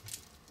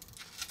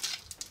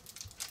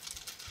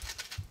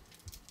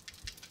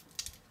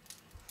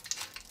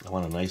 I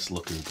want a nice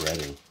looking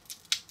breading.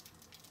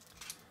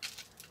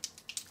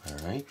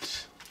 All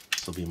right,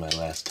 this will be my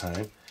last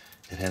time.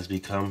 It has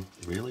become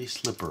really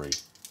slippery.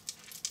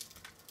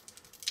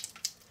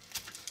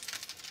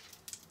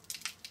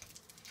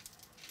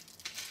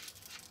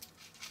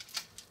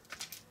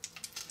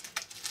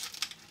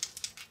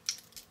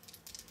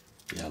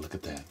 Yeah, look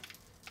at that.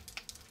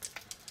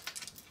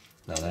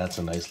 Now that's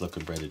a nice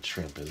looking breaded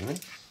shrimp, isn't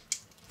it?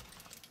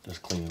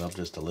 Just clean it up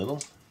just a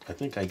little. I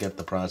think I get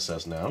the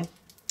process now.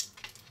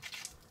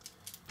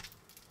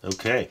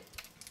 Okay.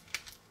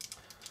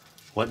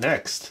 What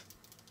next?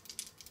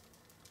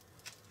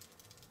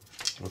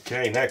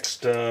 Okay,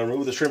 next,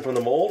 remove the shrimp from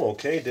the mold.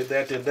 Okay, did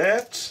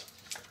that.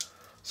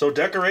 So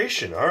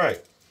decoration, all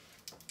right.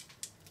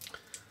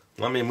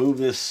 Let me move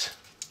this.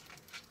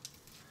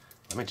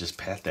 Let me just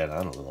pat that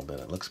on a little bit.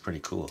 It looks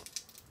pretty cool.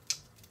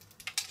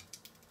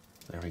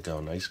 There we go,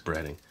 nice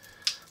breading.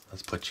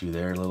 Let's put you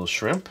there, little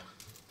shrimp.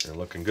 They're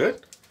looking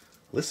good.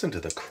 Listen to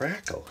the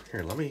crackle.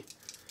 Here, let me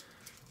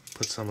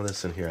put some of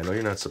this in here. I know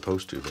you're not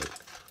supposed to, but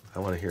I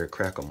want to hear it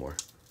crackle more.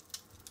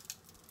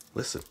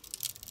 Listen.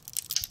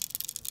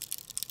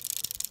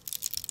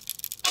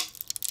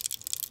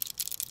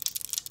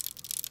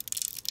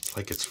 It's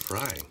like it's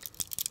frying.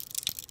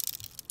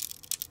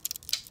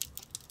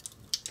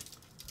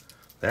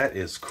 That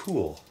is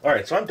cool. All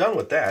right, so I'm done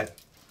with that.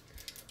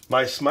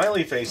 My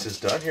smiley face is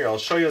done. Here, I'll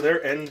show you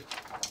their end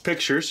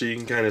picture so you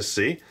can kind of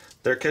see.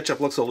 Their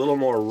ketchup looks a little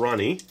more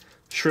runny.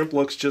 Shrimp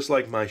looks just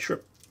like my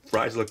shrimp.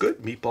 Fries look good.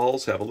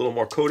 Meatballs have a little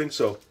more coating,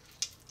 so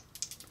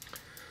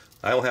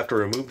I will have to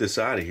remove this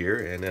out of here,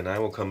 and then I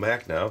will come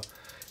back now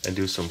and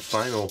do some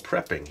final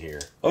prepping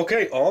here.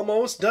 Okay,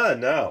 almost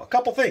done. Now, a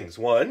couple things.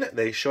 One,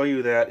 they show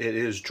you that it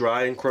is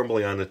dry and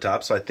crumbly on the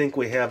top, so I think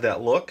we have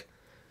that look.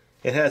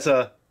 It has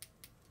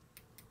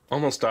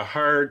almost a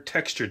hard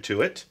texture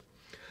to it.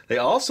 They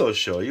also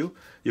show you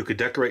could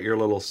decorate your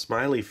little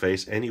smiley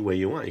face any way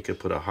you want. You could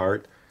put a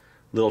heart,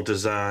 little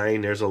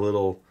design. There's a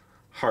little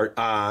heart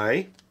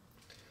eye.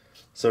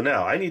 So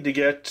now I need to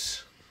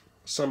get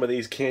some of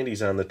these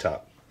candies on the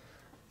top.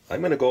 I'm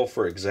going to go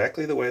for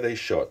exactly the way they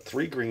show it.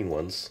 3 green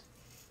ones.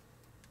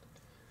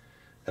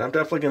 And I'm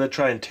definitely going to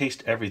try and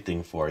taste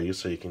everything for you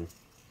so you can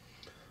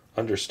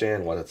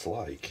understand what it's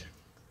like.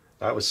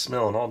 I was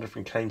smelling all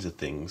different kinds of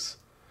things.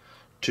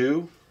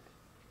 2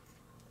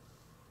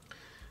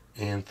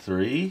 and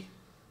 3.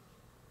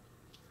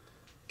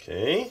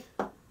 Okay.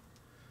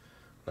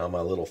 Now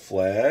my little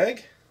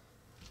flag.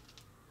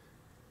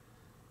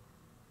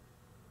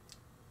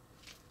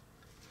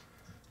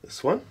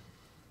 This one.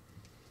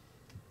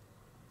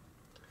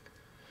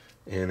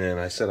 And then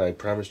I said I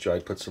promised you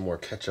I'd put some more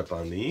ketchup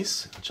on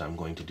these, which I'm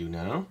going to do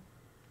now.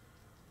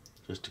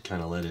 Just to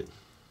kind of let it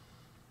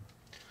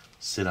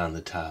sit on the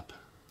top.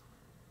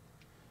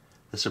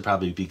 This would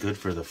probably be good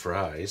for the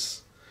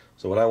fries.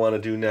 So what I want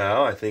to do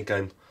now, I think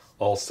I'm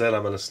all set.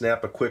 I'm going to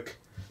snap a quick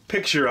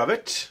picture of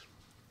it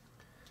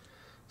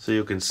so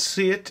you can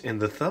see it in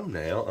the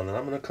thumbnail, and then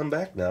I'm going to come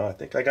back now. I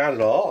think I got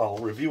it all.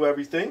 I'll review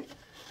everything.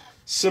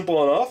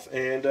 Simple enough,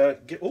 and oh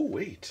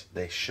wait,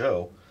 they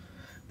show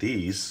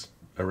these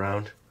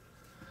around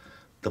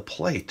the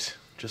plate.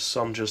 Just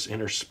some just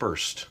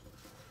interspersed.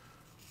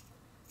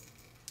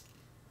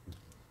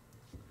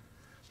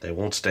 They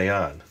won't stay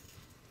on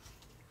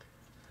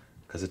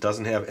because it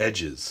doesn't have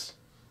edges.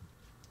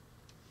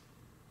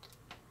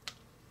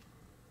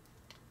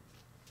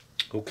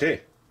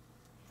 Okay,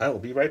 I will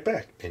be right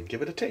back and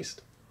give it a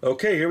taste.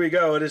 Okay, here we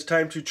go. It is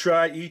time to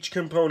try each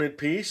component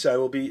piece. I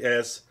will be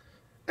as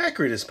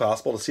accurate as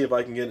possible to see if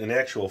I can get an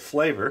actual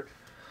flavor.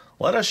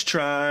 Let us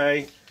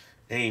try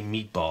a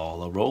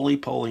meatball, a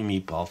roly-poly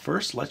meatball.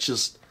 First, let's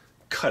just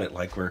cut it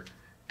like we're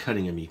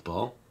cutting a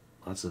meatball.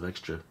 Lots of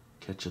extra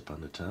ketchup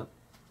on the top,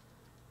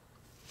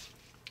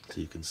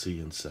 so you can see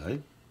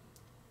inside.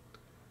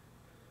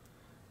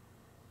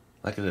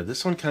 Like I said,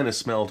 this one kind of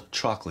smelled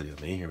chocolatey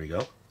to me. Here we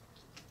go.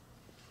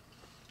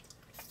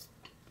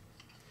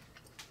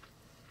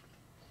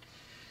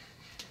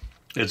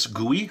 It's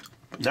gooey,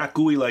 not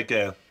gooey like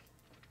a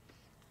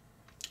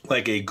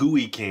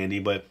gooey candy,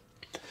 but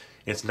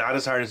it's not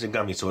as hard as a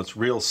gummy, so it's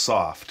real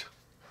soft.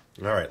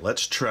 All right,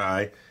 let's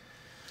try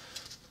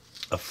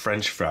a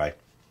French fry.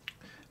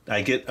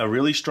 I get a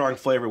really strong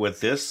flavor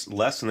with this,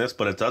 less than this,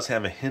 but it does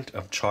have a hint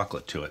of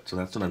chocolate to it, so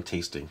that's what I'm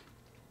tasting.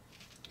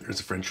 Here's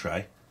a French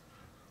fry.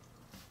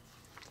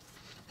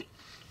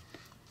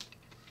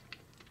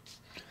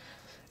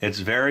 It's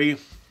very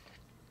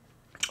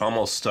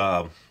almost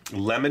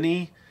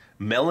lemony,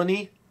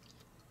 melony.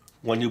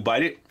 When you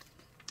bite it,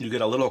 you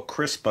get a little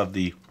crisp of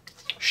the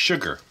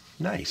sugar.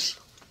 Nice.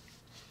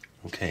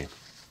 Okay.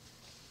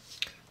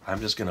 I'm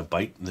just going to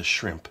bite the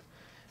shrimp.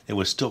 It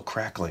was still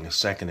crackling a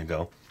second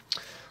ago.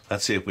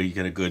 Let's see if we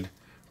get a good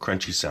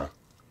crunchy sound.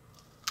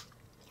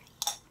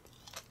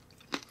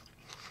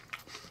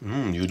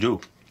 You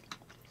do.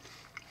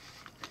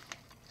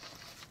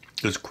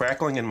 It's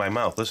crackling in my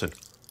mouth. Listen.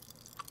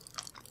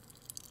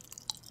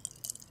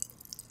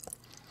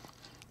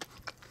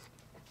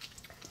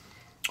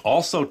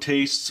 Also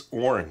tastes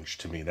orange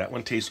to me. That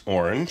one tastes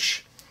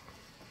orange.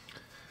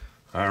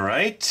 All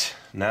right.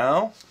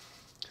 Now,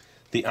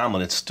 the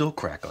omelet. It's still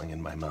crackling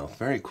in my mouth.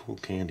 Very cool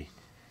candy.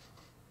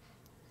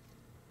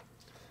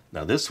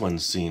 Now this one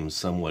seems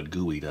somewhat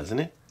gooey, doesn't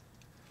it?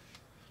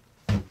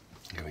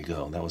 Here we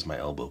go. That was my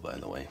elbow, by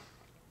the way.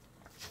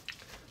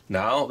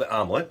 Now the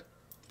omelet.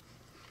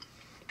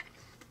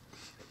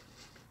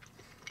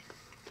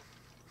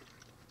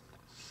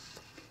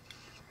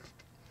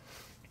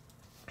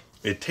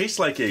 It tastes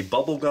like a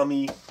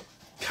bubblegummy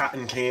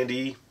cotton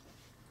candy,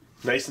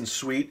 nice and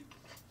sweet.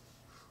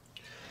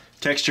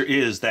 Texture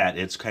is that,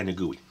 it's kind of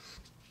gooey.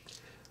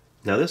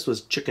 Now this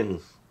was chicken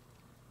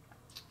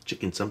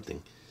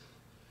something.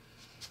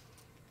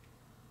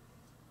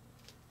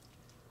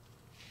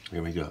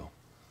 Here we go.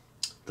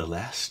 The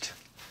last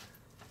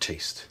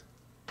taste.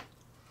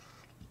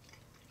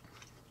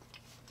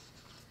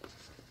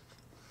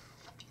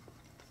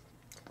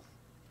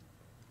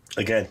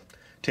 Again,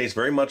 tastes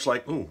very much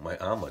like, ooh, my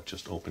omelet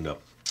just opened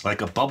up.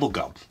 Like a bubble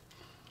gum.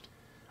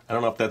 I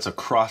don't know if that's a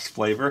cross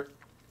flavor.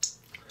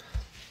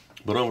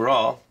 But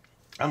overall,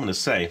 I'm going to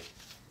say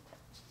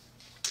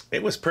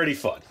it was pretty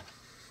fun.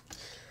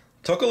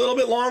 Took a little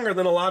bit longer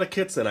than a lot of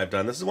kits that I've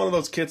done. This is one of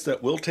those kits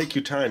that will take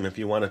you time if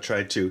you want to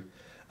try to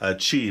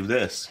achieve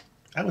this.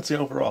 I would say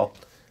overall,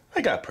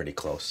 I got pretty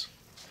close.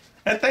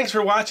 And thanks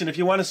for watching. If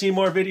you want to see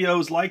more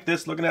videos like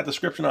this, look in that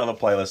description on the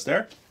playlist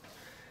there.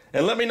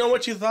 And let me know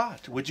what you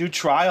thought. Would you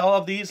try all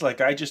of these like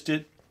I just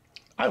did?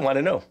 I want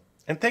to know.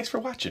 And thanks for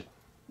watching.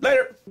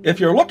 Later. If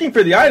you're looking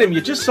for the item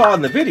you just saw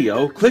in the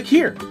video, click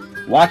here.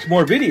 Watch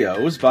more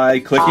videos by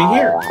clicking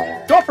here.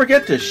 Don't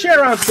forget to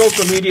share on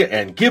social media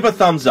and give a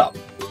thumbs up.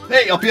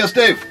 Hey,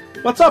 LPS-Dave.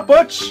 What's up,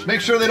 Butch?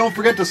 Make sure they don't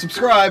forget to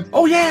subscribe.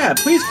 Oh yeah,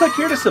 please click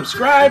here to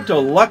subscribe to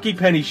Lucky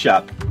Penny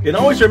Shop. And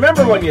always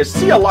remember, when you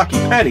see a lucky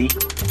penny,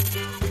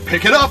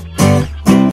 pick it up.